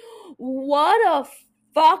fam. What a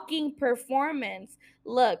fucking performance.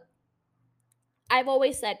 Look, I've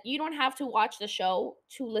always said you don't have to watch the show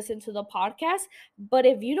to listen to the podcast, but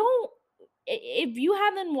if you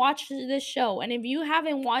haven't watched this show and if you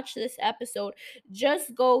haven't watched this episode,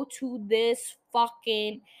 just go to this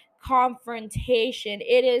fucking confrontation.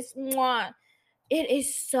 It is mwah, it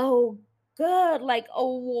is so good, like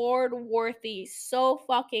award worthy, so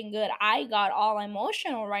fucking good. I got all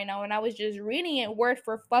emotional right now and I was just reading it word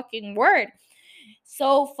for fucking word.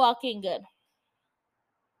 So fucking good.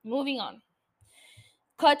 Moving on.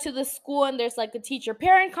 Cut to the school and there's like a teacher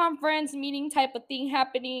parent conference meeting type of thing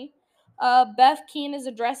happening. Beth Keane is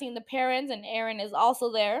addressing the parents and Aaron is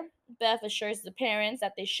also there. Beth assures the parents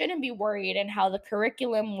that they shouldn't be worried and how the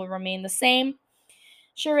curriculum will remain the same.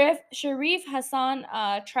 Sharif Hassan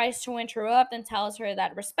tries to interrupt and tells her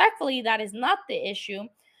that respectfully that is not the issue,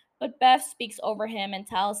 but Beth speaks over him and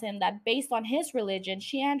tells him that based on his religion,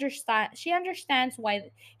 she understands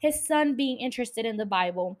why his son being interested in the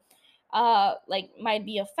Bible like might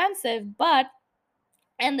be offensive, but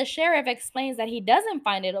and the sheriff explains that he doesn't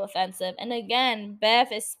find it offensive. And again,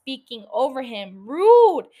 Beth is speaking over him.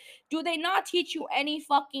 Rude. Do they not teach you any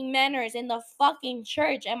fucking manners in the fucking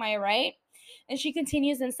church? Am I right? And she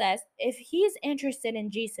continues and says, if he's interested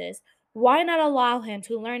in Jesus, why not allow him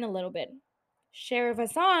to learn a little bit? Sheriff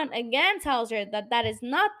Hassan again tells her that that is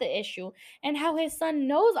not the issue and how his son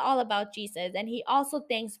knows all about Jesus. And he also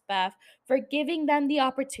thanks Beth for giving them the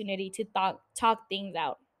opportunity to talk things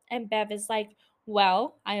out. And Bev is like,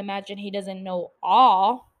 well, I imagine he doesn't know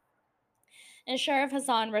all. And Sheriff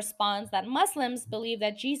Hassan responds that Muslims believe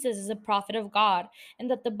that Jesus is a prophet of God and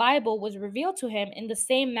that the Bible was revealed to him in the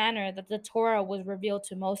same manner that the Torah was revealed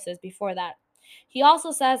to Moses before that. He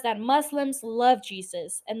also says that Muslims love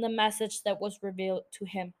Jesus and the message that was revealed to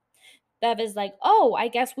him. Bev is like, oh, I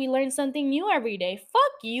guess we learn something new every day.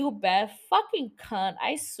 Fuck you, Bev. Fucking cunt.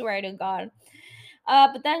 I swear to God.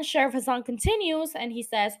 But then Sheriff Hassan continues and he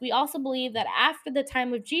says, we also believe that after the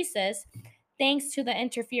time of Jesus, thanks to the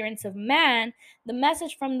interference of man, the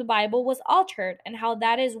message from the Bible was altered, and how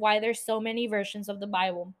that is why there's so many versions of the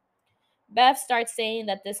Bible. Bev starts saying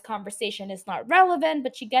that this conversation is not relevant,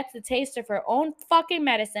 but she gets a taste of her own fucking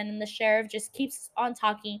medicine, and the sheriff just keeps on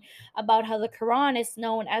talking about how the Quran is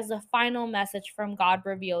known as the final message from God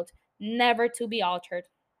revealed, never to be altered.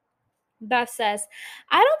 Beth says,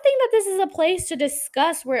 I don't think that this is a place to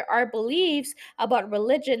discuss where our beliefs about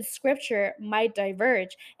religion, scripture might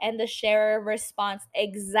diverge. And the sheriff responds,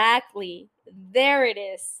 exactly. There it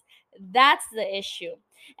is. That's the issue.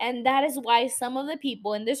 And that is why some of the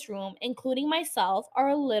people in this room, including myself, are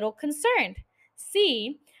a little concerned.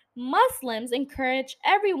 See, Muslims encourage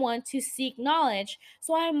everyone to seek knowledge,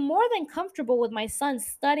 so I'm more than comfortable with my son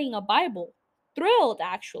studying a Bible. Thrilled,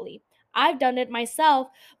 actually. I've done it myself,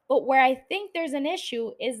 but where I think there's an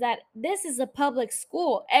issue is that this is a public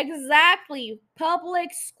school. Exactly. Public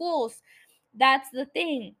schools. That's the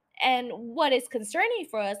thing. And what is concerning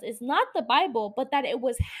for us is not the Bible, but that it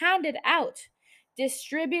was handed out,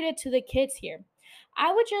 distributed to the kids here.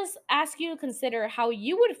 I would just ask you to consider how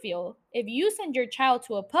you would feel if you send your child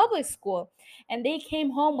to a public school and they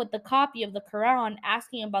came home with a copy of the Quran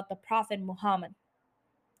asking about the Prophet Muhammad.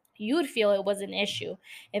 You'd feel it was an issue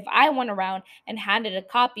if I went around and handed a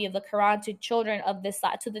copy of the Quran to the children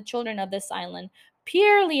of this island,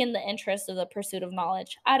 purely in the interest of the pursuit of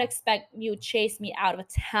knowledge. I'd expect you would chase me out of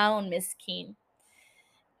town, Miss Keene.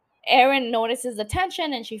 Erin notices the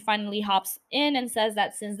tension and she finally hops in and says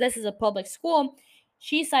that since this is a public school,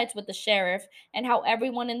 she sides with the sheriff and how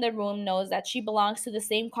everyone in the room knows that she belongs to the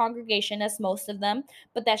same congregation as most of them,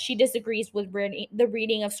 but that she disagrees with the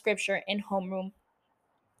reading of scripture in homeroom.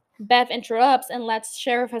 Beth interrupts and lets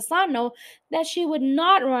Sheriff Hassan know that she would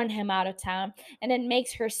not run him out of town, and it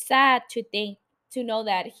makes her sad to know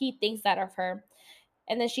that he thinks that of her.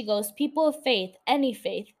 And then she goes, "People of faith, any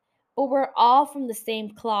faith, but we're all from the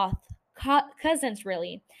same cloth, cousins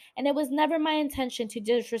really. And it was never my intention to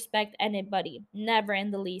disrespect anybody, never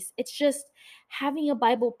in the least. It's just having a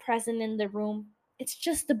Bible present in the room. It's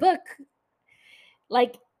just a book,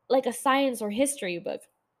 like like a science or history book."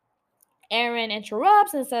 Aaron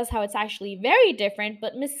interrupts and says how it's actually very different,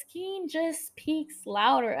 but Miskeen just speaks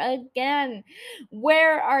louder again.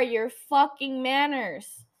 Where are your fucking manners?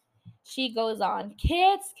 She goes on,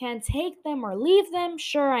 kids can take them or leave them.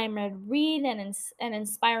 Sure, I might read an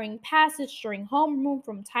inspiring passage during homeroom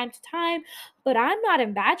from time to time, but I'm not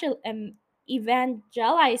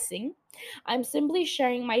evangelizing. I'm simply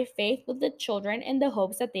sharing my faith with the children in the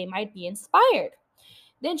hopes that they might be inspired.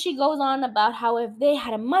 Then she goes on about how if they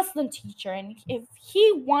had a Muslim teacher and if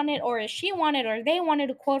he wanted or if she wanted or they wanted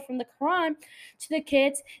to quote from the Quran to the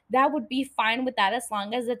kids, that would be fine with that as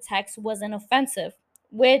long as the text wasn't offensive.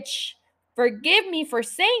 Which, forgive me for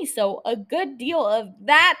saying so, a good deal of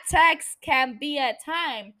that text can be at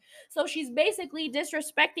times. So she's basically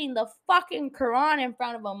disrespecting the fucking Quran in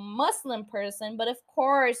front of a Muslim person. But of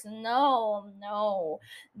course, no,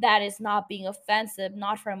 that is not being offensive,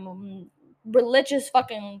 not from religious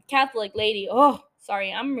fucking Catholic lady. Oh,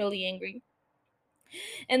 sorry, I'm really angry.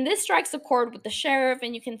 And this strikes a chord with the sheriff,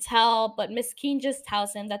 and you can tell, but Miss Keene just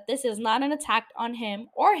tells him that this is not an attack on him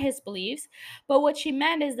or his beliefs, but what she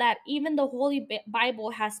meant is that even the Holy Bible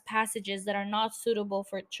has passages that are not suitable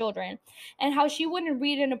for children, and how she wouldn't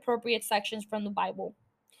read inappropriate sections from the Bible.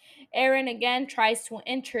 Aaron again tries to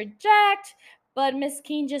interject, but Miss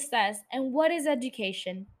Keene just says, and what is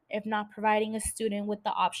education if not providing a student with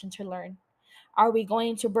the option to learn? Are we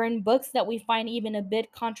going to burn books that we find even a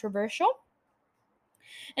bit controversial?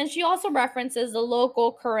 And she also references the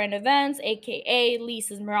local current events, aka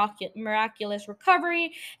Lisa's miraculous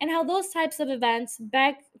recovery, and how those types of events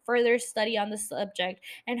beg further study on the subject,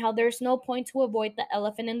 and how there's no point to avoid the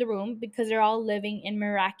elephant in the room because they're all living in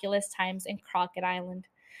miraculous times in Crockett Island.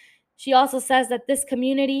 She also says that this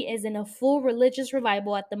community is in a full religious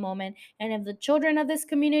revival at the moment, and if the children of this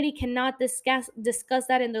community cannot discuss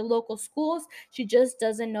that in their local schools, she just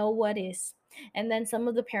doesn't know what is. And then some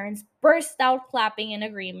of the parents burst out clapping in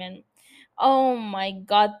agreement. Oh my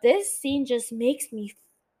god, this scene just makes me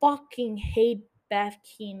fucking hate Beth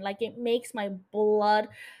Keane. Like, it makes my blood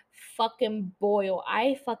fucking boil.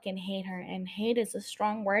 I fucking hate her, and hate is a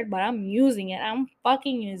strong word, but I'm using it. I'm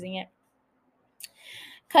fucking using it.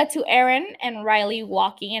 Cut to Erin and Riley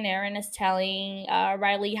walking, and Erin is telling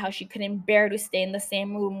Riley how she couldn't bear to stay in the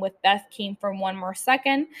same room with Beth Keane for one more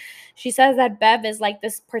second. She says that Bev is like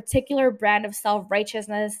this particular brand of self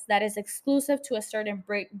righteousness that is exclusive to a certain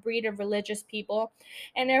breed of religious people.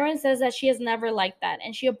 And Erin says that she has never liked that,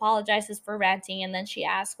 and she apologizes for ranting, and then she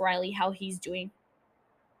asks Riley how he's doing.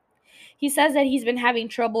 He says that he's been having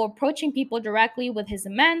trouble approaching people directly with his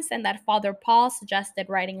amends and that Father Paul suggested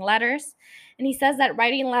writing letters. And he says that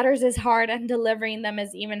writing letters is hard and delivering them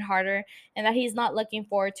is even harder, and that he's not looking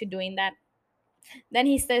forward to doing that. Then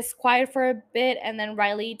he stays quiet for a bit, and then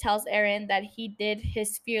Riley tells Aaron that he did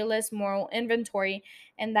his fearless moral inventory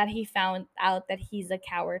and that he found out that he's a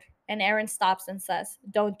coward. And Aaron stops and says,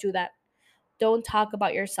 "Don't do that. Don't talk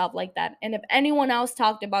about yourself like that. And if anyone else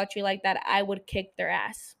talked about you like that, I would kick their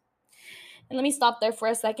ass." And let me stop there for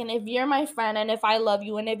a second. If you're my friend and if I love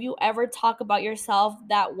you and if you ever talk about yourself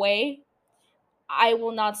that way, I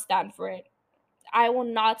will not stand for it. I will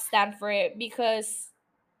not stand for it because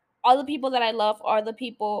all the people that I love are the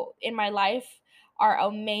people in my life are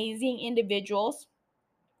amazing individuals.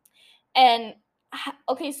 And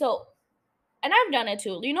okay, so and I've done it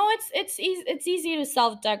too. You know, it's easy to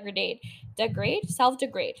self degrade,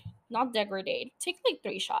 not degrade. Take like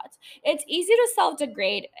 3 shots. It's easy to self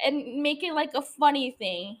degrade and make it like a funny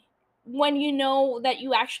thing when you know that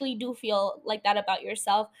you actually do feel like that about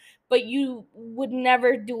yourself, but you would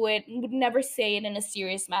never do it, would never say it in a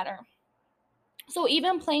serious manner. So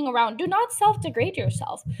even playing around, do not self degrade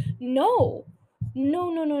yourself. No,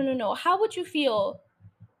 no. How would you feel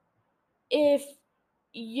if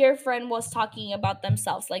your friend was talking about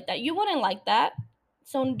themselves like that? You wouldn't like that.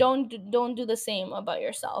 So don't do the same about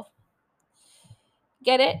yourself.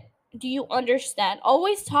 Get it? Do you understand?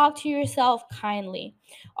 Always talk to yourself kindly.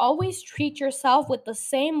 Always treat yourself with the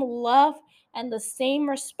same love and the same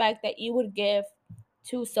respect that you would give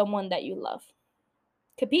to someone that you love.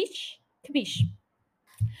 Capiche? Capiche.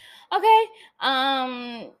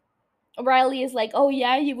 Okay. Riley is like, "Oh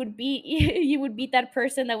yeah, you would beat you would beat that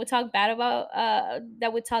person that would talk bad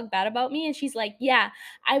about me." And she's like, "Yeah,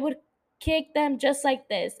 I would kick them just like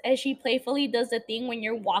this." And she playfully does the thing when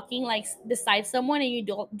you're walking like beside someone and you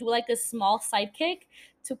do like a small side kick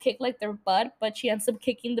to kick like their butt, but she ends up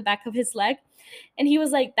kicking the back of his leg. And he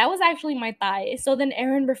was like, "That was actually my thigh." So then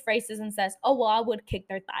Aaron rephrases and says, "Oh well, I would kick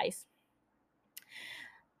their thighs."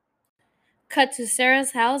 Cut to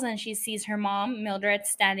Sarah's house and she sees her mom, Mildred,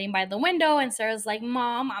 standing by the window. And Sarah's like,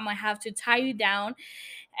 "Mom, I'm gonna have to tie you down."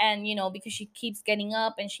 And because she keeps getting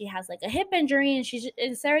up and she has like a hip injury, and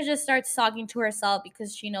and Sarah just starts talking to herself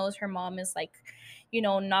because she knows her mom is like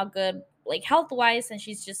not good like health wise, and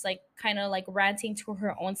she's just like kind of like ranting to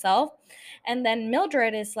her own self. And then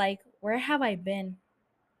Mildred is like, where have I been?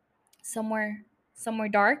 Somewhere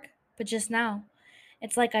dark, but just now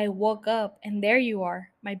it's like I woke up and there you are,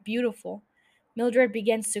 my beautiful. Mildred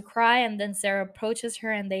begins to cry, and then Sarah approaches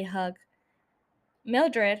her and they hug.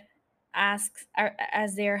 Mildred asks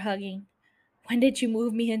as they are hugging, when did you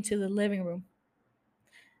move me into the living room?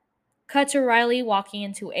 Cut to Riley walking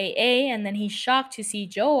into AA, and then he's shocked to see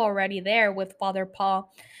Joe already there with Father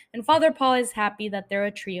Paul. And Father Paul is happy that they're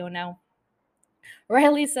a trio now.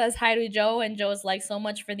 Riley says hi to Joe, and Joe's like, so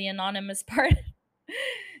much for the anonymous part.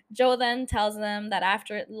 Joe then tells them that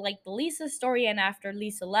after like the Lisa story and after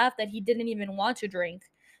Lisa left, that he didn't even want to drink.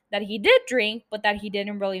 That he did drink, but that he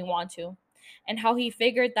didn't really want to. And how he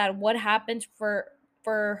figured that what happened for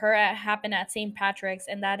her happened at St. Patrick's,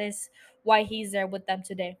 and that is why he's there with them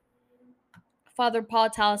today. Father Paul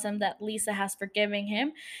tells him that Lisa has forgiven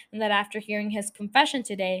him, and that after hearing his confession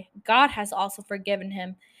today, God has also forgiven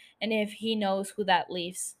him, and if he knows who that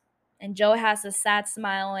leaves. And Joe has a sad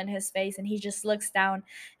smile on his face, and he just looks down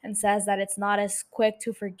and says that it's not as quick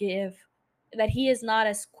to forgive, that he is not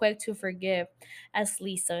as quick to forgive as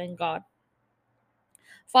Lisa and God.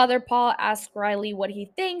 Father Paul asks Riley what he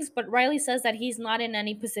thinks, but Riley says that he's not in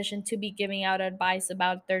any position to be giving out advice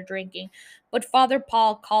about their drinking. But Father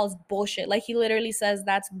Paul calls bullshit. Like he literally says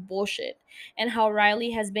that's bullshit. And how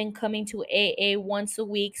Riley has been coming to AA once a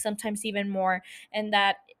week, sometimes even more, and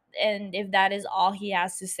if that is all he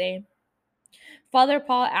has to say. Father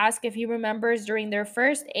Paul asks if he remembers during their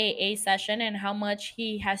first AA session and how much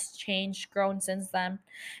he has changed, grown since then,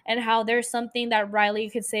 and how there's something that Riley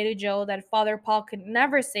could say to Joe that Father Paul could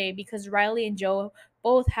never say because Riley and Joe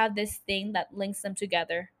both have this thing that links them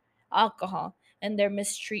together: alcohol and their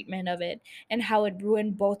mistreatment of it, and how it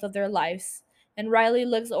ruined both of their lives. And Riley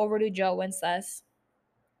looks over to Joe and says,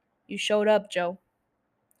 you showed up, Joe.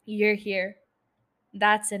 You're here.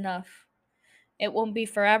 That's enough. It won't be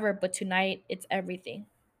forever, but tonight it's everything.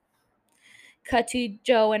 Cut to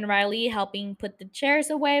Joe and Riley helping put the chairs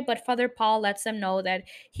away, but Father Paul lets them know that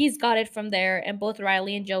he's got it from there, and both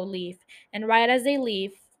Riley and Joe leave. And right as they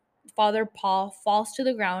leave, Father Paul falls to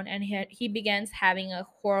the ground and he begins having a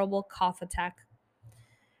horrible cough attack.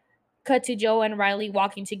 Cut to Joe and Riley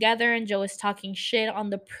walking together, and Joe is talking shit on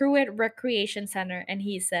the Pruitt Recreation Center, and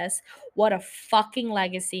he says, what a fucking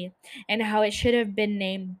legacy, and how it should have been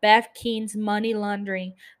named Bev Keene's Money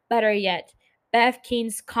Laundering. Better yet, Bev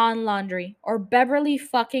Keene's Con Laundry, or Beverly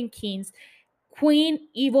fucking Keene's Queen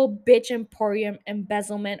Evil Bitch Emporium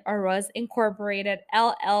Embezzlement or Us Incorporated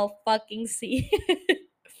LL fucking C.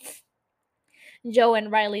 Joe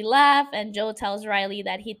and Riley laugh, and Joe tells Riley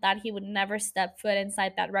that he thought he would never step foot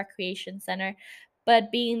inside that recreation center.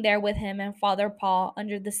 But being there with him and Father Paul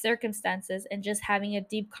under the circumstances and just having a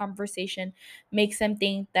deep conversation makes him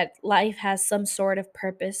think that life has some sort of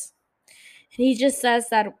purpose. And he just says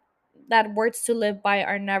that words to live by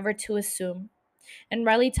are never to assume. And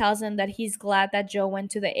Riley tells him that he's glad that Joe went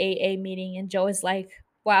to the AA meeting, and Joe is like,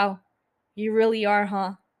 wow, you really are,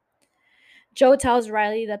 huh? Joe tells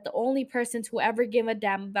Riley that the only person to ever give a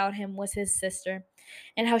damn about him was his sister,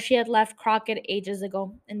 and how she had left Crockett ages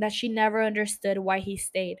ago, and that she never understood why he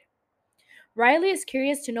stayed. Riley is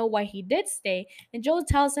curious to know why he did stay, and Joe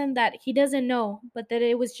tells him that he doesn't know, but that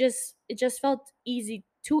it just felt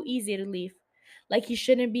too easy to leave. Like he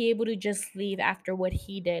shouldn't be able to just leave after what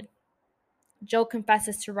he did. Joe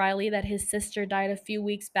confesses to Riley that his sister died a few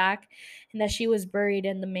weeks back and that she was buried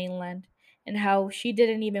in the mainland, and how she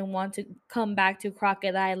didn't even want to come back to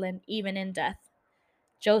Crockett Island, even in death.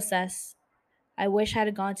 Joe says, I wish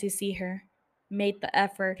I'd gone to see her, made the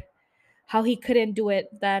effort, how he couldn't do it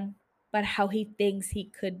then, but how he thinks he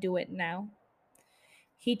could do it now.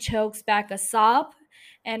 He chokes back a sob,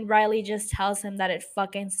 and Riley just tells him that it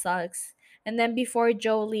fucking sucks. And then before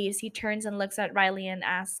Joe leaves, he turns and looks at Riley and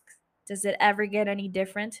asks, does it ever get any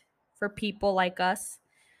different for people like us?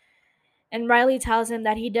 And Riley tells him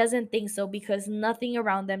that he doesn't think so because nothing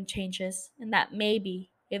around them changes, and that maybe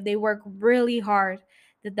if they work really hard,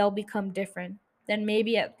 that they'll become different. Then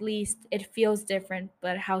maybe at least it feels different,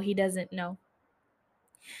 but how he doesn't know.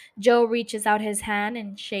 Joe reaches out his hand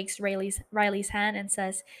and shakes Riley's hand and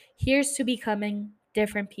says, here's to becoming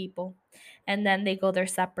different people. And then they go their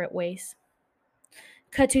separate ways.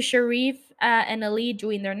 Cut to Sharif and Ali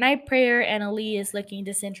doing their night prayer, and Ali is looking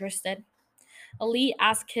disinterested. Ali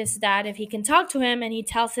asks his dad if he can talk to him, and he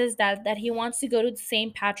tells his dad that he wants to go to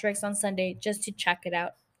St. Patrick's on Sunday just to check it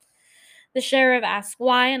out. The sheriff asks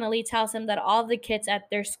why, and Ali tells him that all the kids at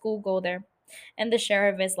their school go there. And the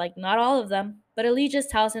sheriff is like, not all of them. But Ali just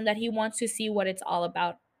tells him that he wants to see what it's all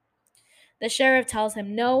about. The sheriff tells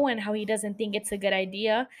him no and how he doesn't think it's a good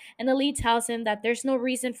idea. And Ali tells him that there's no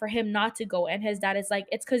reason for him not to go. And his dad is like,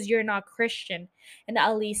 it's because you're not Christian. And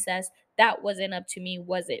Ali says, that wasn't up to me,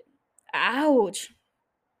 was it? Ouch.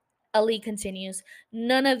 Ali continues,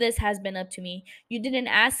 none of this has been up to me. You didn't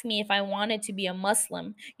ask me if I wanted to be a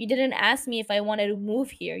Muslim. You didn't ask me if I wanted to move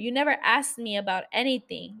here. You never asked me about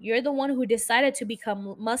anything. You're the one who decided to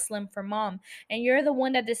become Muslim for mom. And you're the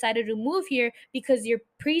one that decided to move here because your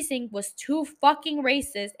precinct was too fucking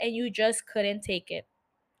racist and you just couldn't take it.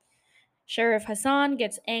 Sheriff Hassan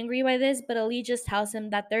gets angry by this, but Ali just tells him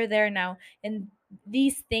that they're there now and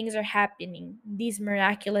these things are happening, these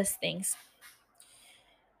miraculous things.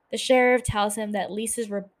 The sheriff tells him that Lisa's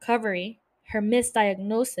recovery, her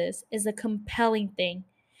misdiagnosis, is a compelling thing.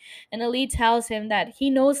 And Ali tells him that he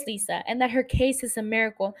knows Lisa and that her case is a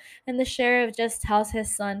miracle. And the sheriff just tells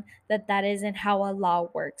his son that that isn't how a law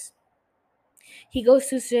works. He goes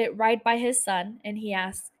to sit right by his son and he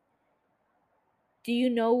asks, do you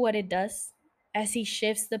know what it does? As he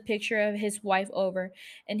shifts the picture of his wife over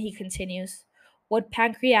and he continues, what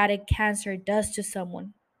pancreatic cancer does to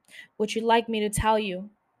someone. Would you like me to tell you?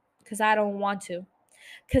 Because I don't want to.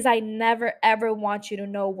 Because I never ever want you to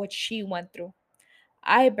know what she went through.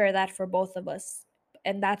 I bear that for both of us.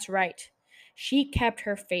 And that's right. She kept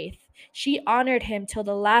her faith. She honored him till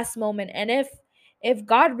the last moment. And if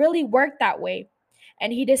God really worked that way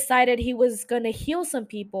and he decided he was going to heal some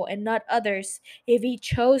people and not others, if he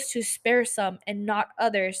chose to spare some and not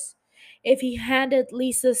others, if he handed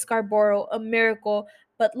Lisa Scarborough a miracle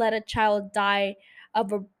but let a child die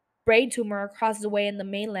of a brain tumor across the way in the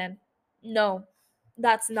mainland, no,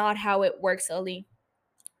 that's not how it works, Ali.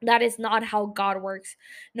 That is not how God works.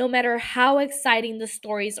 No matter how exciting the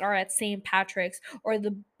stories are at St. Patrick's or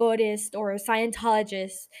the Buddhist or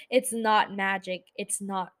Scientologist, it's not magic. It's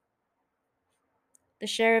not. The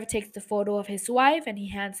sheriff takes the photo of his wife and he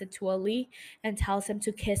hands it to Ali and tells him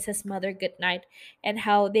to kiss his mother goodnight and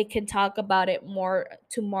how they can talk about it more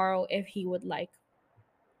tomorrow if he would like.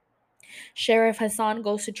 Sheriff Hassan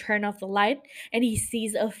goes to turn off the light and he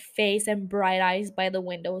sees a face and bright eyes by the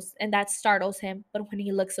windows, and that startles him, but when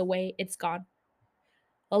he looks away, it's gone.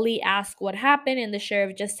 Ali asks what happened, and the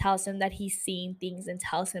sheriff just tells him that he's seeing things and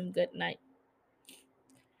tells him good night.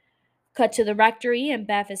 Cut to the rectory, and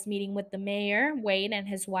Beth is meeting with the mayor, Wade, and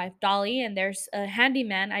his wife, Dolly, and there's a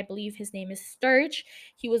handyman. I believe his name is Sturge.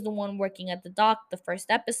 He was the one working at the dock the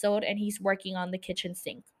first episode, and he's working on the kitchen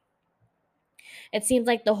sink. It seems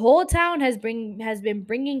like the whole town has been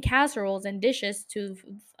bringing casseroles and dishes to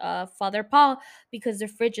Father Paul because the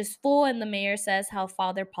fridge is full, and the mayor says how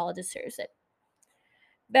Father Paul deserves it.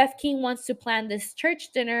 Beth King wants to plan this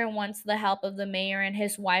church dinner and wants the help of the mayor and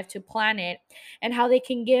his wife to plan it and how they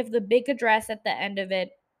can give the big address at the end of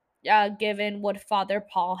it, given what Father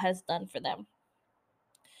Paul has done for them.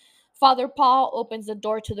 Father Paul opens the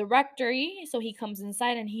door to the rectory, so he comes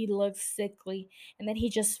inside and he looks sickly. And then he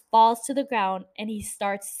just falls to the ground and he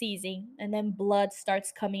starts seizing, and then blood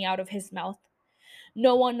starts coming out of his mouth.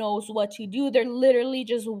 No one knows what to do. They're literally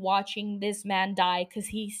just watching this man die because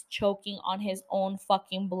he's choking on his own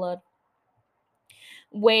fucking blood.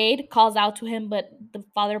 Wade calls out to him, but the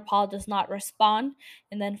Father Paul does not respond.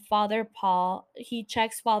 And then he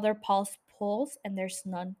checks Father Paul's pulse, and there's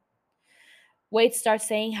none. Wade starts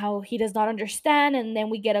saying how he does not understand, and then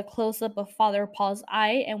we get a close up of Father Paul's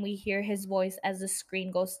eye, and we hear his voice as the screen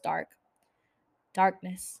goes dark.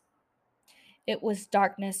 Darkness. It was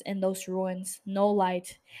darkness in those ruins, no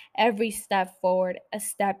light. Every step forward, a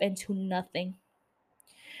step into nothing.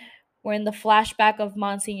 We're in the flashback of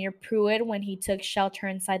Monsignor Pruitt when he took shelter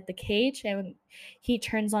inside the cage and he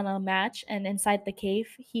turns on a match, and inside the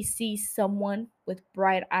cave, he sees someone with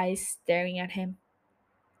bright eyes staring at him.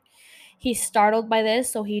 He's startled by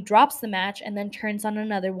this, so he drops the match and then turns on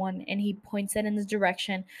another one and he points it in the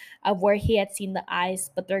direction of where he had seen the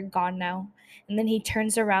eyes, but they're gone now. And then he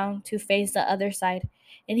turns around to face the other side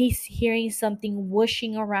and he's hearing something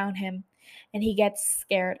whooshing around him, and he gets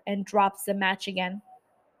scared and drops the match again.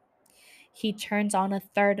 He turns on a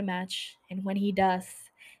third match, and when he does,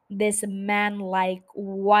 this man like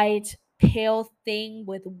white, pale thing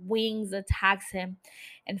with wings attacks him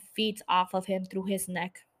and feeds off of him through his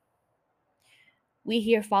neck. We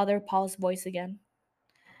hear Father Paul's voice again.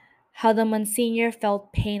 How the Monsignor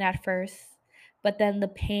felt pain at first, but then the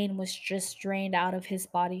pain was just drained out of his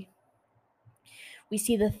body. We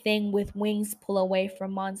see the thing with wings pull away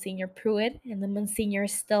from Monsignor Pruitt, and the Monsignor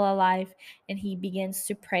is still alive, and he begins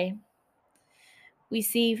to pray. We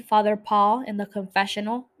see Father Paul in the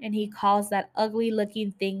confessional, and he calls that ugly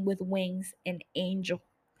looking thing with wings an angel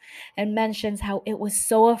and mentions how it was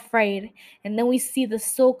so afraid. And then we see the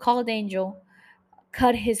so called angel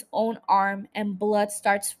cut his own arm, and blood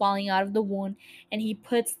starts falling out of the wound, and he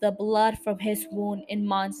puts the blood from his wound in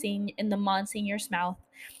the Monsignor's mouth.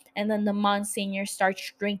 And then the Monsignor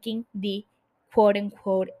starts drinking the quote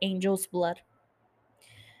unquote angel's blood.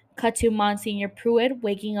 Cut to Monsignor Pruitt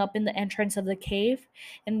waking up in the entrance of the cave,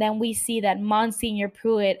 and then we see that Monsignor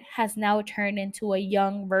Pruitt has now turned into a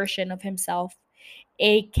young version of himself,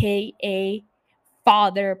 aka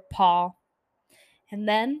Father Paul. And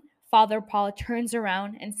then Father Paul turns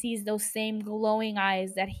around and sees those same glowing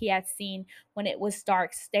eyes that he had seen when it was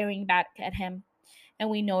dark staring back at him. And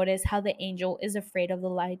we notice how the angel is afraid of the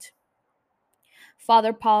light.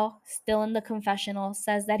 Father Paul, still in the confessional,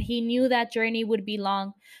 says that he knew that journey would be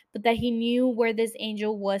long, but that he knew where this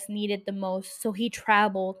angel was needed the most. So he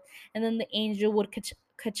traveled, and then the angel would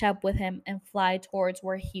catch up with him and fly towards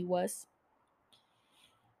where he was.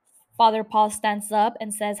 Father Paul stands up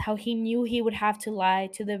and says how he knew he would have to lie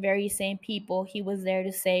to the very same people he was there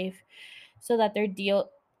to save, so that their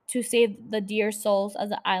deal to save the dear souls of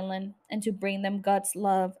the island and to bring them God's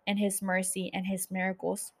love and his mercy and his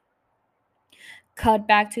miracles. Cut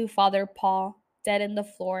back to Father Paul, dead in the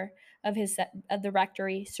floor of the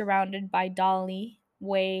rectory, surrounded by Dolly,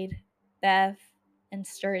 Wade, Bev, and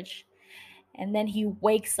Sturge. And then he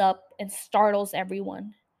wakes up and startles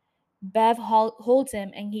everyone. Bev holds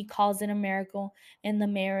him and he calls it a miracle. And the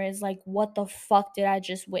mayor is like, "What the fuck did I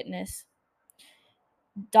just witness?"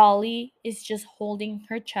 Dolly is just holding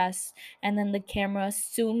her chest, and then the camera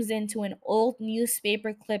zooms into an old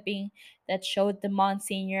newspaper clipping that showed the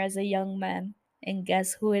Monsignor as a young man. And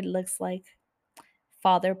guess who it looks like?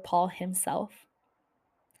 Father Paul himself.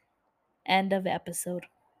 End of episode.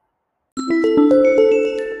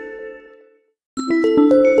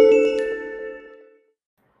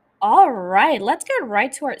 All right, let's get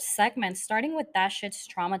right to our segment, starting with that shit's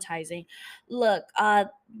traumatizing. Look,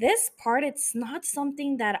 this part, it's not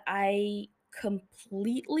something that I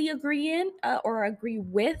completely agree in or agree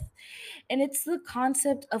with, and it's the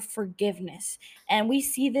concept of forgiveness. And we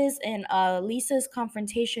see this in Lisa's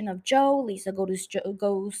confrontation of Joe. Lisa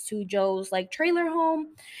goes to Joe's like trailer home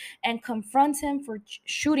and confronts him for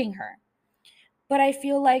shooting her. But I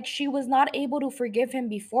feel like she was not able to forgive him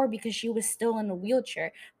before because she was still in a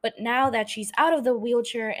wheelchair. But now that she's out of the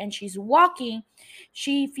wheelchair and she's walking,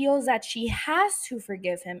 she feels that she has to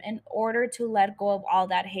forgive him in order to let go of all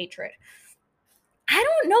that hatred. I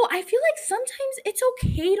don't know. I feel like sometimes it's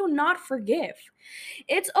okay to not forgive.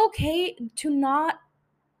 It's okay to not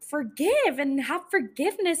forgive and have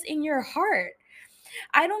forgiveness in your heart.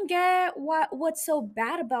 I don't get what's so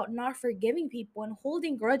bad about not forgiving people and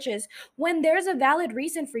holding grudges when there's a valid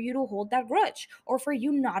reason for you to hold that grudge or for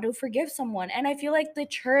you not to forgive someone. And I feel like the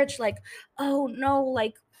church, like, oh no,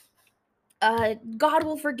 like God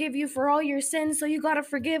will forgive you for all your sins, so you gotta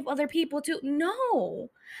forgive other people too. No,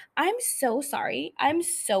 I'm so sorry. I'm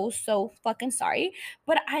so fucking sorry.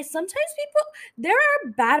 But I sometimes people, there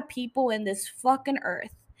are bad people in this fucking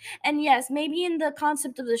earth. And yes, maybe in the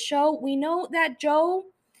concept of the show, we know that Joe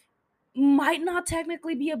might not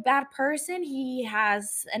technically be a bad person. He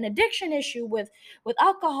has an addiction issue with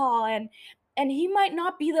alcohol, and he might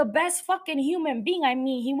not be the best fucking human being. I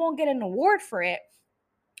mean, he won't get an award for it.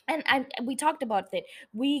 And we talked about it.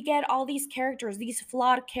 We get all these characters, these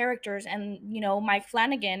flawed characters, and Mike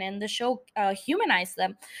Flanagan and the show humanize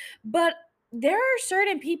them. But there are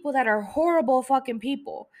certain people that are horrible fucking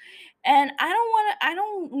people, and I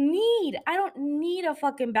don't need a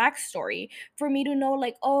fucking backstory for me to know,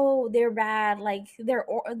 like, oh, they're bad, like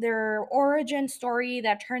their origin story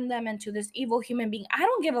that turned them into this evil human being. I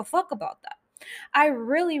don't give a fuck about that. I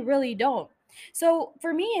really don't. So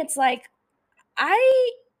for me, it's like,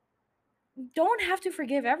 I don't have to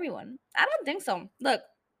forgive everyone. I don't think so. Look,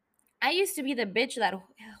 I used to be the bitch that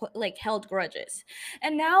like held grudges.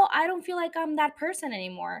 And now I don't feel like I'm that person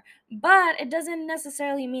anymore. But it doesn't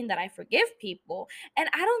necessarily mean that I forgive people. And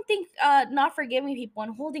I don't think not forgiving people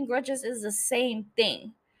and holding grudges is the same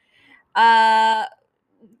thing. Uh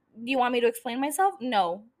do you want me to explain myself?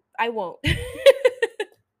 No, I won't.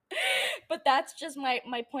 But that's just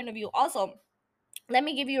my point of view. Also, let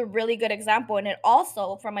me give you a really good example, and it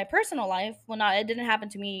also from my personal life. Well, not, it didn't happen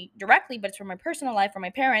to me directly, but it's from my personal life, from my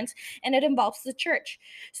parents, and it involves the church.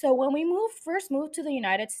 So when we first moved to the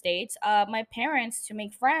United States, my parents, to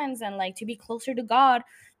make friends and like to be closer to God,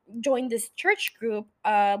 joined this church group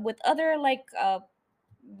with other like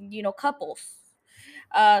couples.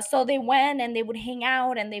 So they went and they would hang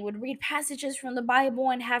out and they would read passages from the Bible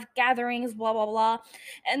and have gatherings, blah blah blah.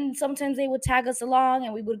 And sometimes they would tag us along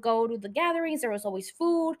and we would go to the gatherings. There was always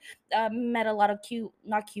food. Met a lot of cute,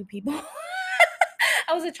 not cute people.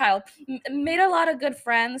 I was a child. Made a lot of good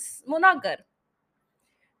friends. Well, not good.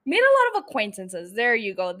 Made a lot of acquaintances. There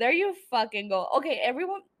you go. There you fucking go. Okay,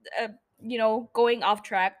 everyone. Going off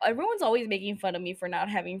track. Everyone's always making fun of me for not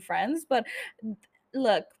having friends, but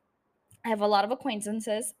look, I have a lot of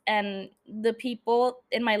acquaintances, and the people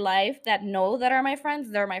in my life that know that are my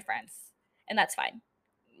friends, they're my friends, and that's fine.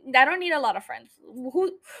 I don't need a lot of friends.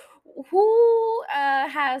 Who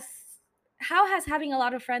has how has having a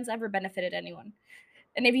lot of friends ever benefited anyone?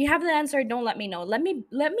 And if you have the answer, don't let me know. Let me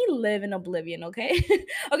live in oblivion, okay?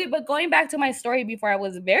 Okay, but going back to my story before I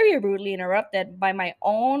was very rudely interrupted by my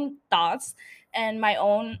own thoughts and my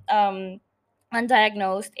own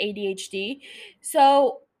undiagnosed ADHD.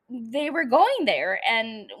 So they were going there,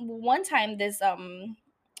 and one time this and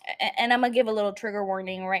I'm gonna give a little trigger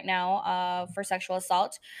warning right now for sexual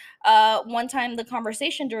assault. One time the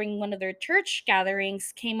conversation during one of their church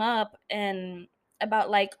gatherings came up and about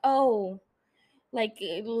like, oh, like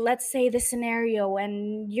let's say the scenario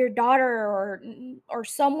and your daughter or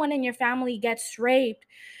someone in your family gets raped,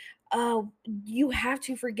 uh you have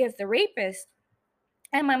to forgive the rapist.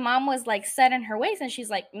 And my mom was like set in her ways and she's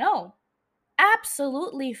like, no,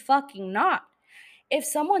 absolutely fucking not. If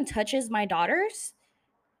someone touches my daughters,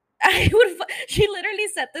 she literally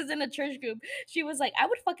said this in a church group. She was like, I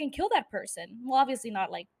would fucking kill that person. Well, obviously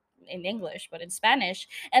not like in English, but in Spanish.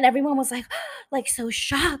 And everyone was like, like so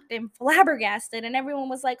shocked and flabbergasted. And everyone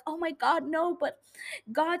was like, oh my God, no, but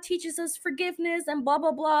God teaches us forgiveness and blah,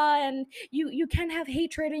 blah, blah. And you can't have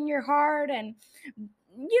hatred in your heart. And,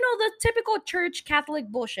 the typical church Catholic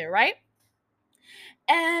bullshit, right?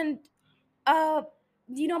 And uh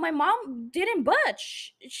my mom didn't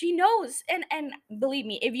budge. She knows, and believe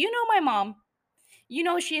me, if you know my mom,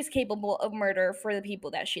 she is capable of murder for the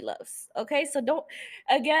people that she loves. Okay, so don't,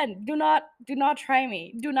 again, do not try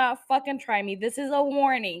me. Do not fucking try me. This is a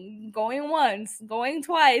warning. Going once, going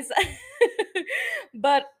twice.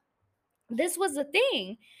 But this was the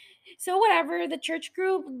thing. So whatever, the church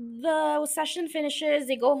group, the session finishes,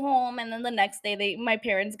 they go home, and then the next day, my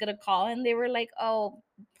parents get a call, and they were like, "Oh,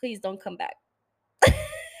 please don't come back."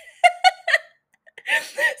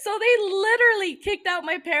 So they literally kicked out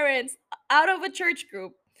my parents out of a church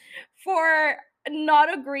group for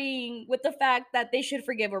not agreeing with the fact that they should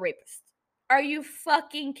forgive a rapist. Are you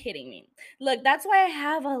fucking kidding me? Look, that's why I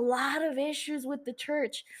have a lot of issues with the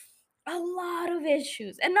church. A lot of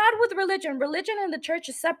issues. And not with religion. Religion and the church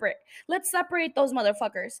is separate. Let's separate those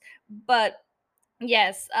motherfuckers. But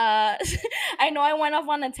yes, I know I went off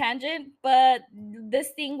on a tangent, but this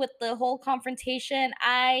thing with the whole confrontation,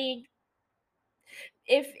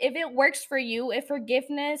 if it works for you, if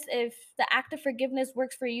the act of forgiveness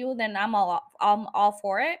works for you, then I'm all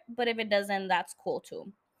for it. But if it doesn't, that's cool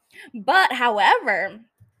too. But however,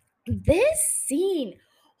 this scene,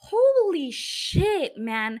 holy shit,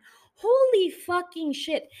 man, holy fucking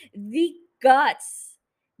shit, the guts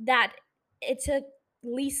that it took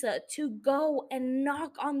Lisa to go and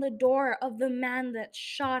knock on the door of the man that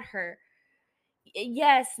shot her.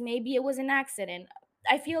 Yes, maybe it was an accident.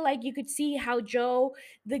 I feel like you could see how Joe,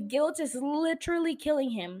 the guilt is literally killing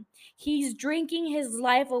him. He's drinking his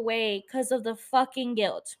life away because of the fucking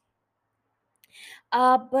guilt.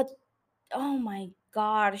 But oh my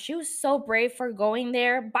God, she was so brave for going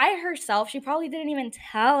there by herself. She probably didn't even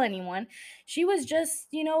tell anyone. She was just,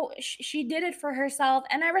 she did it for herself.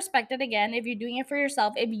 And I respect it. Again, if you're doing it for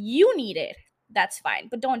yourself, if you need it, that's fine.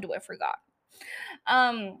 But don't do it for God.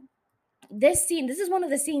 Um, this scene, this is one of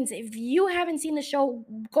the scenes. If you haven't seen the show,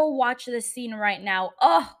 go watch this scene right now.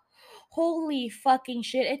 Oh, holy fucking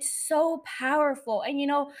shit. It's so powerful. And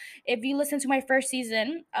if you listen to my first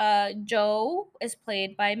season, Joe is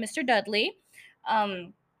played by Mr. Dudley.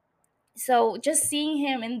 Um, so just seeing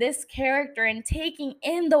him in this character and taking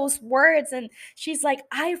in those words, and she's like,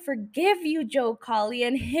 I forgive you, Joe Collie,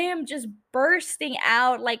 and him just bursting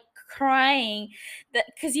out like crying, that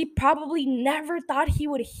because he probably never thought he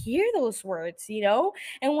would hear those words.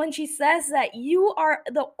 And when she says that you are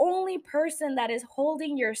the only person that is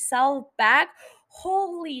holding yourself back,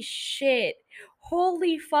 holy shit,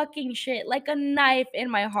 holy fucking shit, like a knife in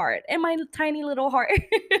my heart, in my tiny little heart.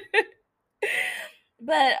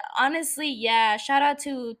 But honestly, yeah, shout out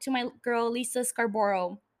to my girl Lisa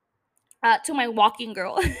Scarborough, to my walking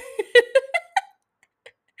girl.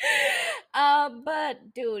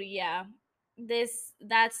 But dude, yeah,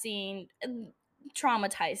 that scene.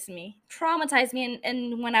 traumatized me,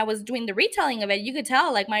 and when I was doing the retelling of it, you could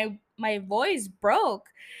tell like my voice broke.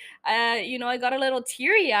 I got a little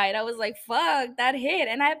teary eyed. I was like, fuck, that hit.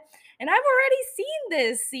 And I've already seen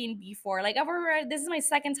this scene before. Like, this is my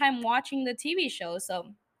second time watching the TV show,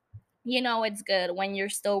 so it's good when you're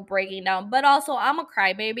still breaking down. But also, I'm a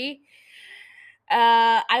crybaby.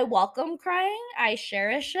 I welcome crying. I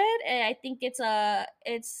cherish it. And I think it's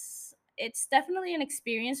definitely an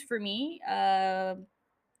experience for me.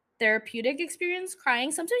 Therapeutic experience,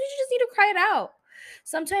 crying. Sometimes you just need to cry it out.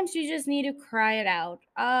 Sometimes you just need to cry it out.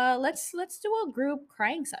 Let's do a group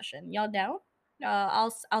crying session. Y'all down?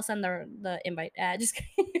 I'll send the invite. Just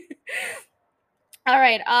kidding. All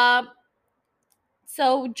right.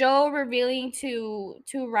 So Joe revealing to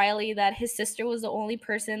Riley that his sister was the only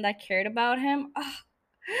person that cared about him. Ugh.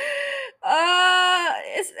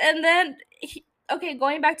 And then okay,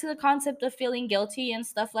 going back to the concept of feeling guilty and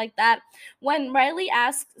stuff like that. When Riley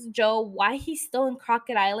asks Joe why he's still in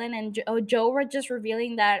Crockett Island, and Joe were just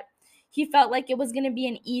revealing that he felt like it was gonna be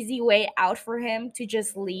an easy way out for him to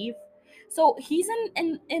just leave. So he's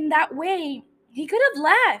in that way. He could have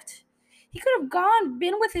left. He could have gone,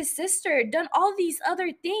 been with his sister, done all these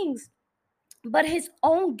other things. But his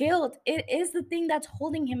own guilt, it is the thing that's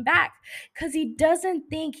holding him back, because he doesn't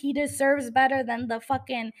think he deserves better than the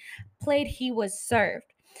fucking plate he was served.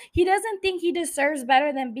 He doesn't think he deserves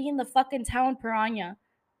better than being the fucking town piranha.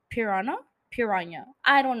 Piranha? Piranha.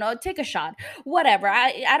 I don't know. Take a shot. Whatever.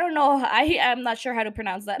 I don't know. I'm not sure how to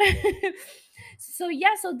pronounce that. So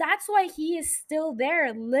yeah, so that's why he is still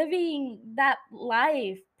there living that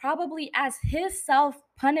life, probably as his self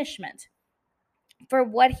punishment for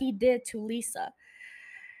what he did to Lisa.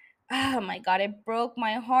 Oh my god, it broke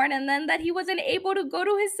my heart. And then that he wasn't able to go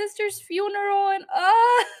to his sister's funeral, and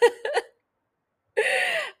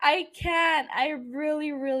I can't. I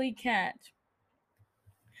really, really can't.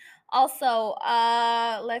 Also,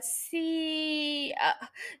 let's see.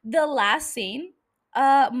 The last scene,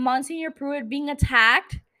 Monsignor Pruitt being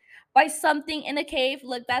attacked by something in a cave.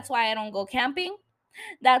 Look, that's why I don't go camping.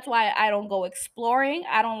 That's why I don't go exploring.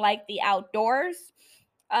 I don't like the outdoors.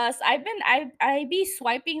 So I be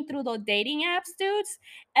swiping through the dating apps, dudes,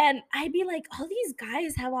 and I be like, all these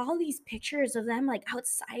guys have all these pictures of them like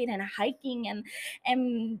outside and hiking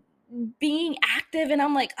and being active, and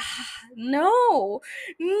I'm like, no,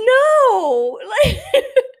 no, like,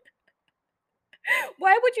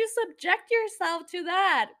 why would you subject yourself to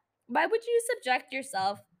that? Why would you subject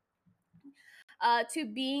yourself to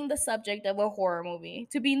being the subject of a horror movie,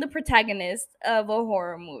 to being the protagonist of a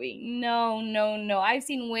horror movie? No, no, no. I've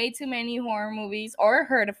seen way too many horror movies or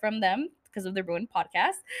heard from them because of the Ruined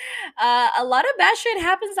podcast. A lot of bad shit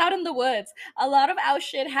happens out in the woods. A lot of out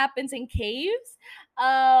shit happens in caves.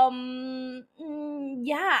 Yeah,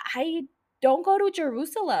 I don't go to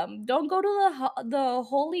Jerusalem. Don't go to the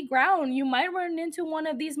holy ground. You might run into one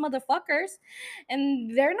of these motherfuckers,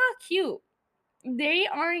 and they're not cute. They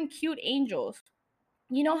aren't cute angels.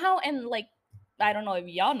 You know how, and like, I don't know if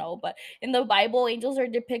y'all know, but in the Bible, angels are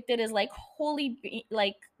depicted as like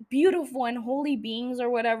like beautiful and holy beings or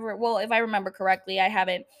whatever. Well, if I remember correctly, I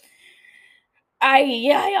haven't.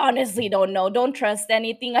 I honestly don't know. Don't trust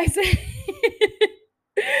anything I say.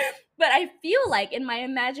 But I feel like in my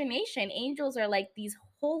imagination, angels are like these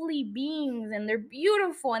holy beings, and they're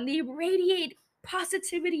beautiful, and they radiate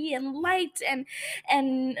positivity and light and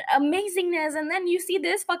amazingness. And then you see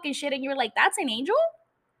this fucking shit, and you're like, that's an angel?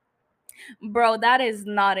 Bro, that is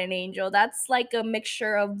not an angel. That's like a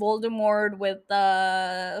mixture of Voldemort with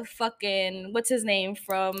fucking, what's his name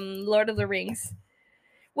from Lord of the Rings?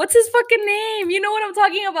 What's his fucking name? You know what I'm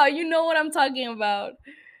talking about. You know what I'm talking about.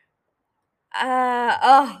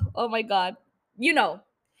 Oh my god. You know,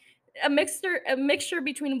 a mixture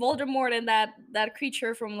between Voldemort and that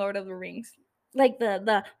creature from Lord of the Rings. Like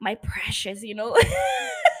the my precious, you know.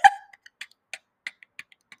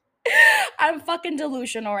 I'm fucking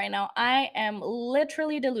delusional right now. I am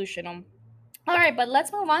literally delusional. All right, but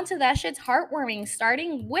let's move on to that shit's heartwarming,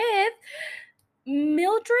 starting with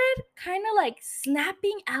Mildred kind of like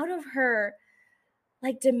snapping out of her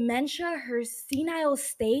like dementia, her senile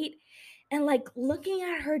state, and like looking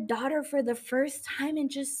at her daughter for the first time and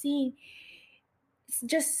just saying,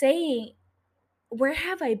 where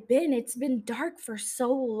have I been? It's been dark for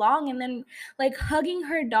so long. And then like hugging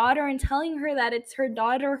her daughter and telling her that it's her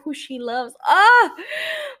daughter who she loves.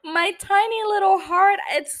 My tiny little heart,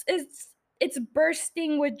 it's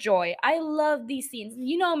bursting with joy. I love these scenes.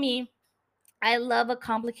 You know me. I love a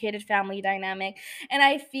complicated family dynamic. And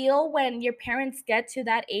I feel when your parents get to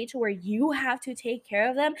that age where you have to take care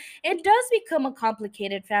of them, it does become a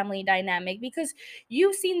complicated family dynamic because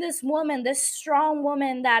you've seen this woman, this strong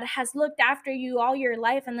woman that has looked after you all your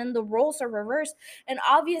life, and then the roles are reversed. And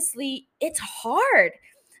obviously, it's hard.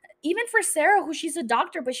 Even for Sarah, who she's a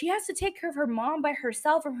doctor, but she has to take care of her mom by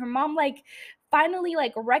herself, and her mom, like, finally,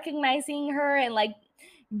 like, recognizing her and, like,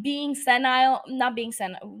 being senile, not being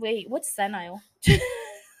senile. Wait, what's senile?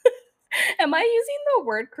 Am I using the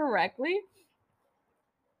word correctly?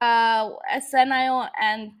 A senile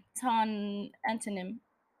antonym.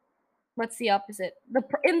 What's the opposite?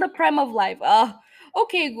 In the prime of life.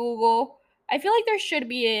 Okay, Google. I feel like there should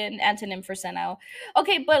be an antonym for senile.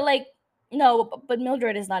 Okay, but like, no, but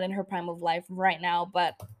Mildred is not in her prime of life right now.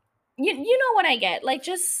 But you know what I get. Like,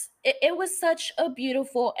 just it was such a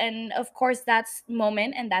beautiful, and of course that's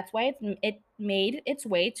moment, and that's why it made its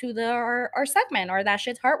way to our segment, or that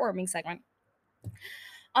shit's heartwarming segment.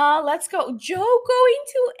 Let's go. Joe going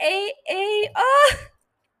to AA.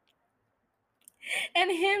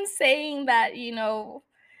 And him saying that,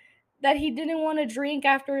 that he didn't want to drink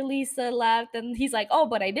after Lisa left, and he's like, "Oh,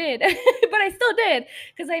 but I did." But I still did,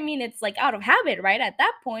 because I mean, it's like out of habit, right, at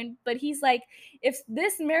that point. But he's like, if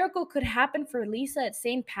this miracle could happen for Lisa at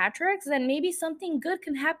St. Patrick's, then maybe something good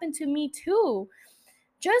can happen to me too.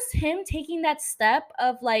 Just him taking that step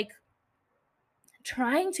of like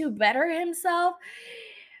trying to better himself.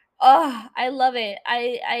 Oh, I love it.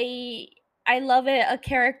 I love it. A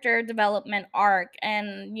character development arc,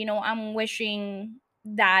 and I'm wishing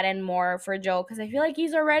that and more for Joe, because I feel like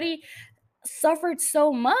he's already suffered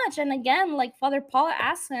so much. And again, like Father Paul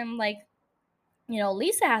asked him, like,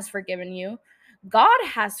 Lisa has forgiven you, God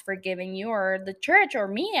has forgiven you, or the church, or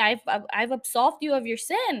me. I've absolved you of your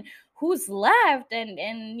sin. Who's left? And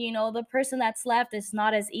the person that's left is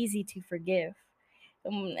not as easy to forgive.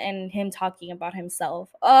 And him talking about himself.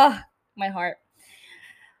 Oh, my heart.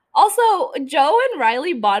 Also, Joe and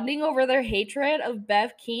Riley bonding over their hatred of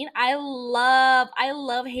Bev Keane. I love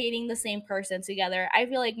hating the same person together. I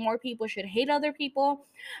feel like more people should hate other people.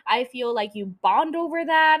 I feel like you bond over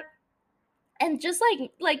that. And just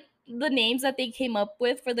like the names that they came up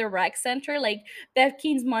with for the rec center, like Bev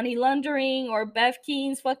Keane's money laundering, or Bev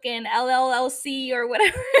Keane's fucking LLC, or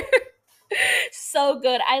whatever. So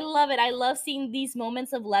good. I love it. I love seeing these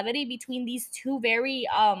moments of levity between these two very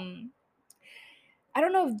I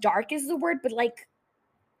don't know if dark is the word, but like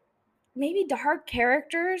maybe dark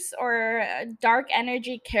characters, or dark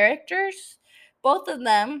energy characters. Both of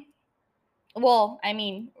them, well, I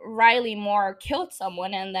mean, Riley Moore killed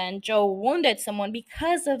someone, and then Joe wounded someone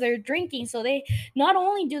because of their drinking. So they, not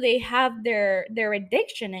only do they have their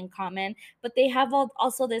addiction in common, but they have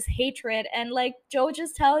also this hatred. And like Joe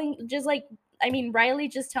just telling, just like, I mean, Riley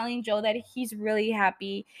just telling Joe that he's really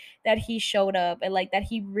happy that he showed up, and like that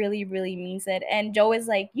he really really means it. And Joe is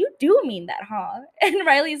like, "You do mean that, huh?" And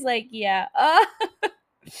Riley's like, "Yeah."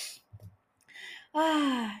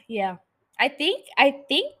 Yeah. I think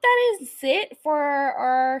that is it for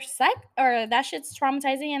our or that shit's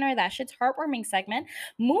traumatizing and our that shit's heartwarming segment.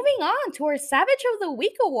 Moving on to our Savage of the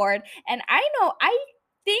Week award, and I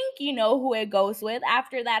think you know who it goes with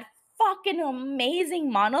after that fucking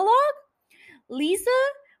amazing monologue. Lisa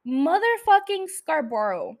motherfucking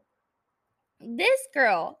Scarborough. This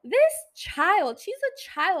girl, this child, she's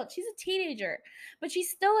a teenager, but she's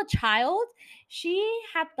still a child. She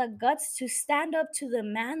had the guts to stand up to the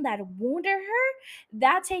man that wounded her.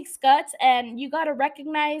 That takes guts, and you got to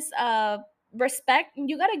recognize respect.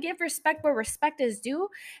 You got to give respect where respect is due.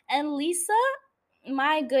 And Lisa,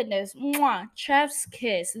 my goodness, mwah, chef's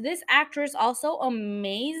kiss. This actress also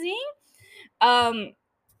amazing. um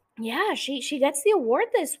yeah, she gets the award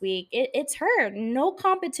this week. It's her. No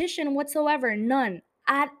competition whatsoever. None.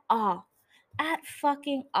 At all. At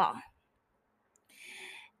fucking all.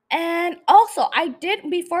 And also, I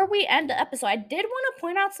did, before we end the episode, I did want to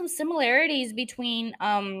point out some similarities between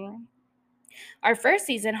our first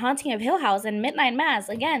season, Haunting of Hill House, and Midnight Mass.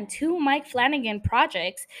 Again, two Mike Flanagan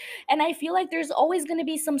projects. And I feel like there's always going to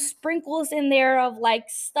be some sprinkles in there of like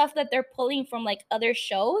stuff that they're pulling from like other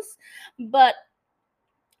shows. But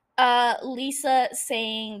Lisa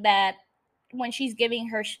saying that when she's giving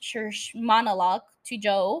her monologue to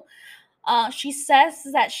Joe, she says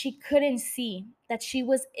that she couldn't see, that she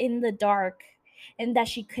was in the dark, and that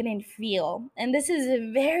she couldn't feel. And this is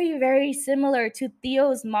very, very similar to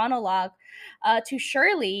Theo's monologue to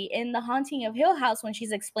Shirley in The Haunting of Hill House, when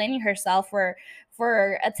she's explaining herself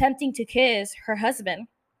for attempting to kiss her husband.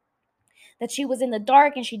 that she was in the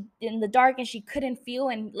dark, and she couldn't feel,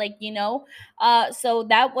 and like, so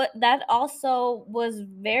that also was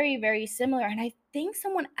very, very similar. And I think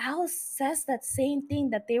someone else says that same thing,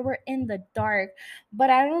 that they were in the dark, but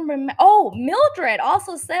I don't remember. Oh, Mildred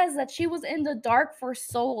also says that she was in the dark for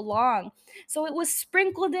so long. So it was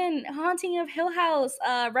sprinkled in, Haunting of Hill House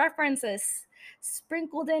references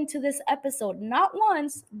sprinkled into this episode, not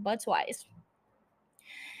once but twice.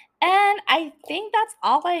 And I think that's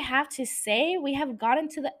all I have to say. We have gotten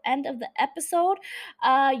to the end of the episode.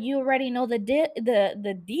 You already know the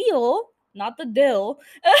deal, not the dill,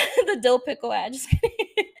 the dill pickle ad. Just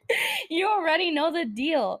kidding. You already know the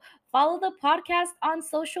deal. Follow the podcast on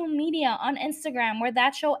social media, on Instagram, where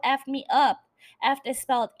that show F me up. F is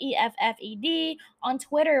spelled EFFED. On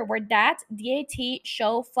Twitter, where that DAT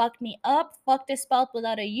show fucked me up. Fucked is spelled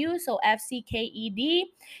without a U, so FCKED.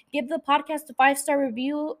 Give the podcast a 5-star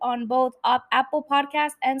review on both Apple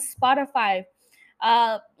Podcast and Spotify.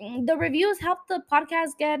 The reviews help the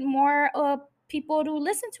podcast get more people to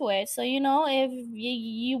listen to it. So, if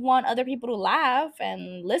you want other people to laugh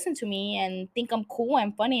and listen to me and think I'm cool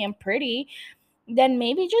and funny and pretty, then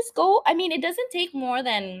maybe just go. I mean, it doesn't take more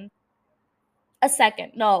than a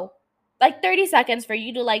second. No, like 30 seconds for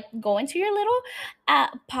you to like go into your little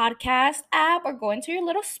podcast app, or go into your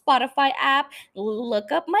little Spotify app,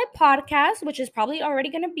 look up my podcast, which is probably already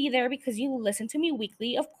going to be there because you listen to me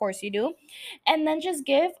weekly, of course you do, and then just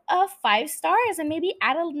give a 5 stars, and maybe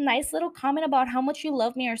add a nice little comment about how much you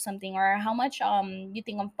love me or something, or how much you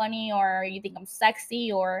think I'm funny, or you think I'm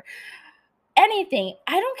sexy, or anything.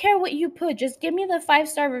 I don't care what you put, just give me the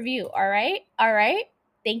 5-star review. All right,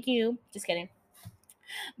 thank you. Just kidding.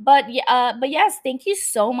 But yes, thank you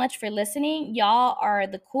so much for listening. Y'all are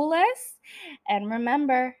the coolest. And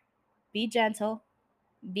remember, be gentle,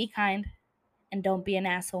 be kind, and don't be an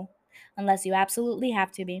asshole unless you absolutely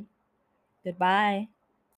have to be. Goodbye.